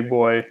get the big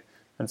boy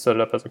and set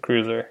it up as a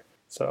cruiser.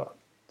 So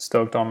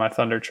stoked on my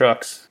Thunder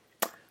Trucks.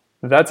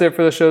 That's it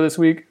for the show this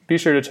week. Be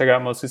sure to check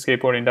out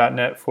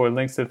mostlyskateboarding.net for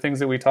links to things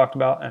that we talked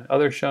about and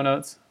other show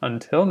notes.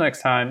 Until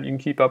next time, you can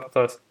keep up with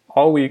us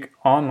all week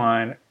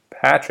online.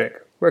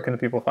 Patrick, where can the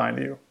people find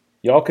you?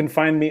 Y'all can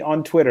find me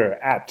on Twitter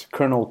at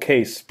Colonel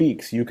K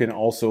Speaks. You can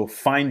also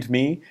find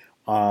me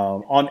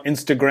on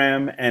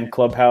Instagram and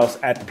Clubhouse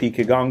at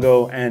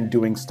PKigongo and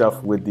doing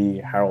stuff with the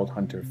Harold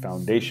Hunter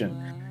Foundation.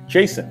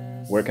 Jason,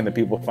 where can the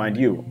people find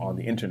you on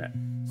the internet?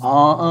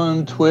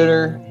 On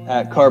Twitter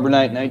at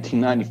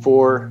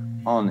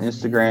Carbonite1994, on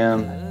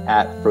Instagram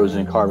at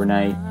Frozen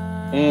Carbonite,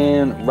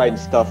 and writing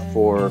stuff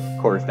for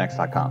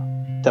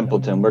quartersnacks.com.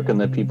 Templeton, where can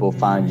the people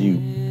find you?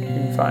 You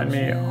can find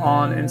me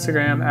on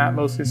Instagram at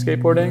Mostly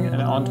Skateboarding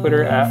and on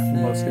Twitter at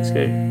Mostly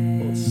Skate.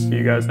 We'll see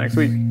you guys next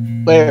week.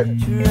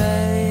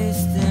 Later.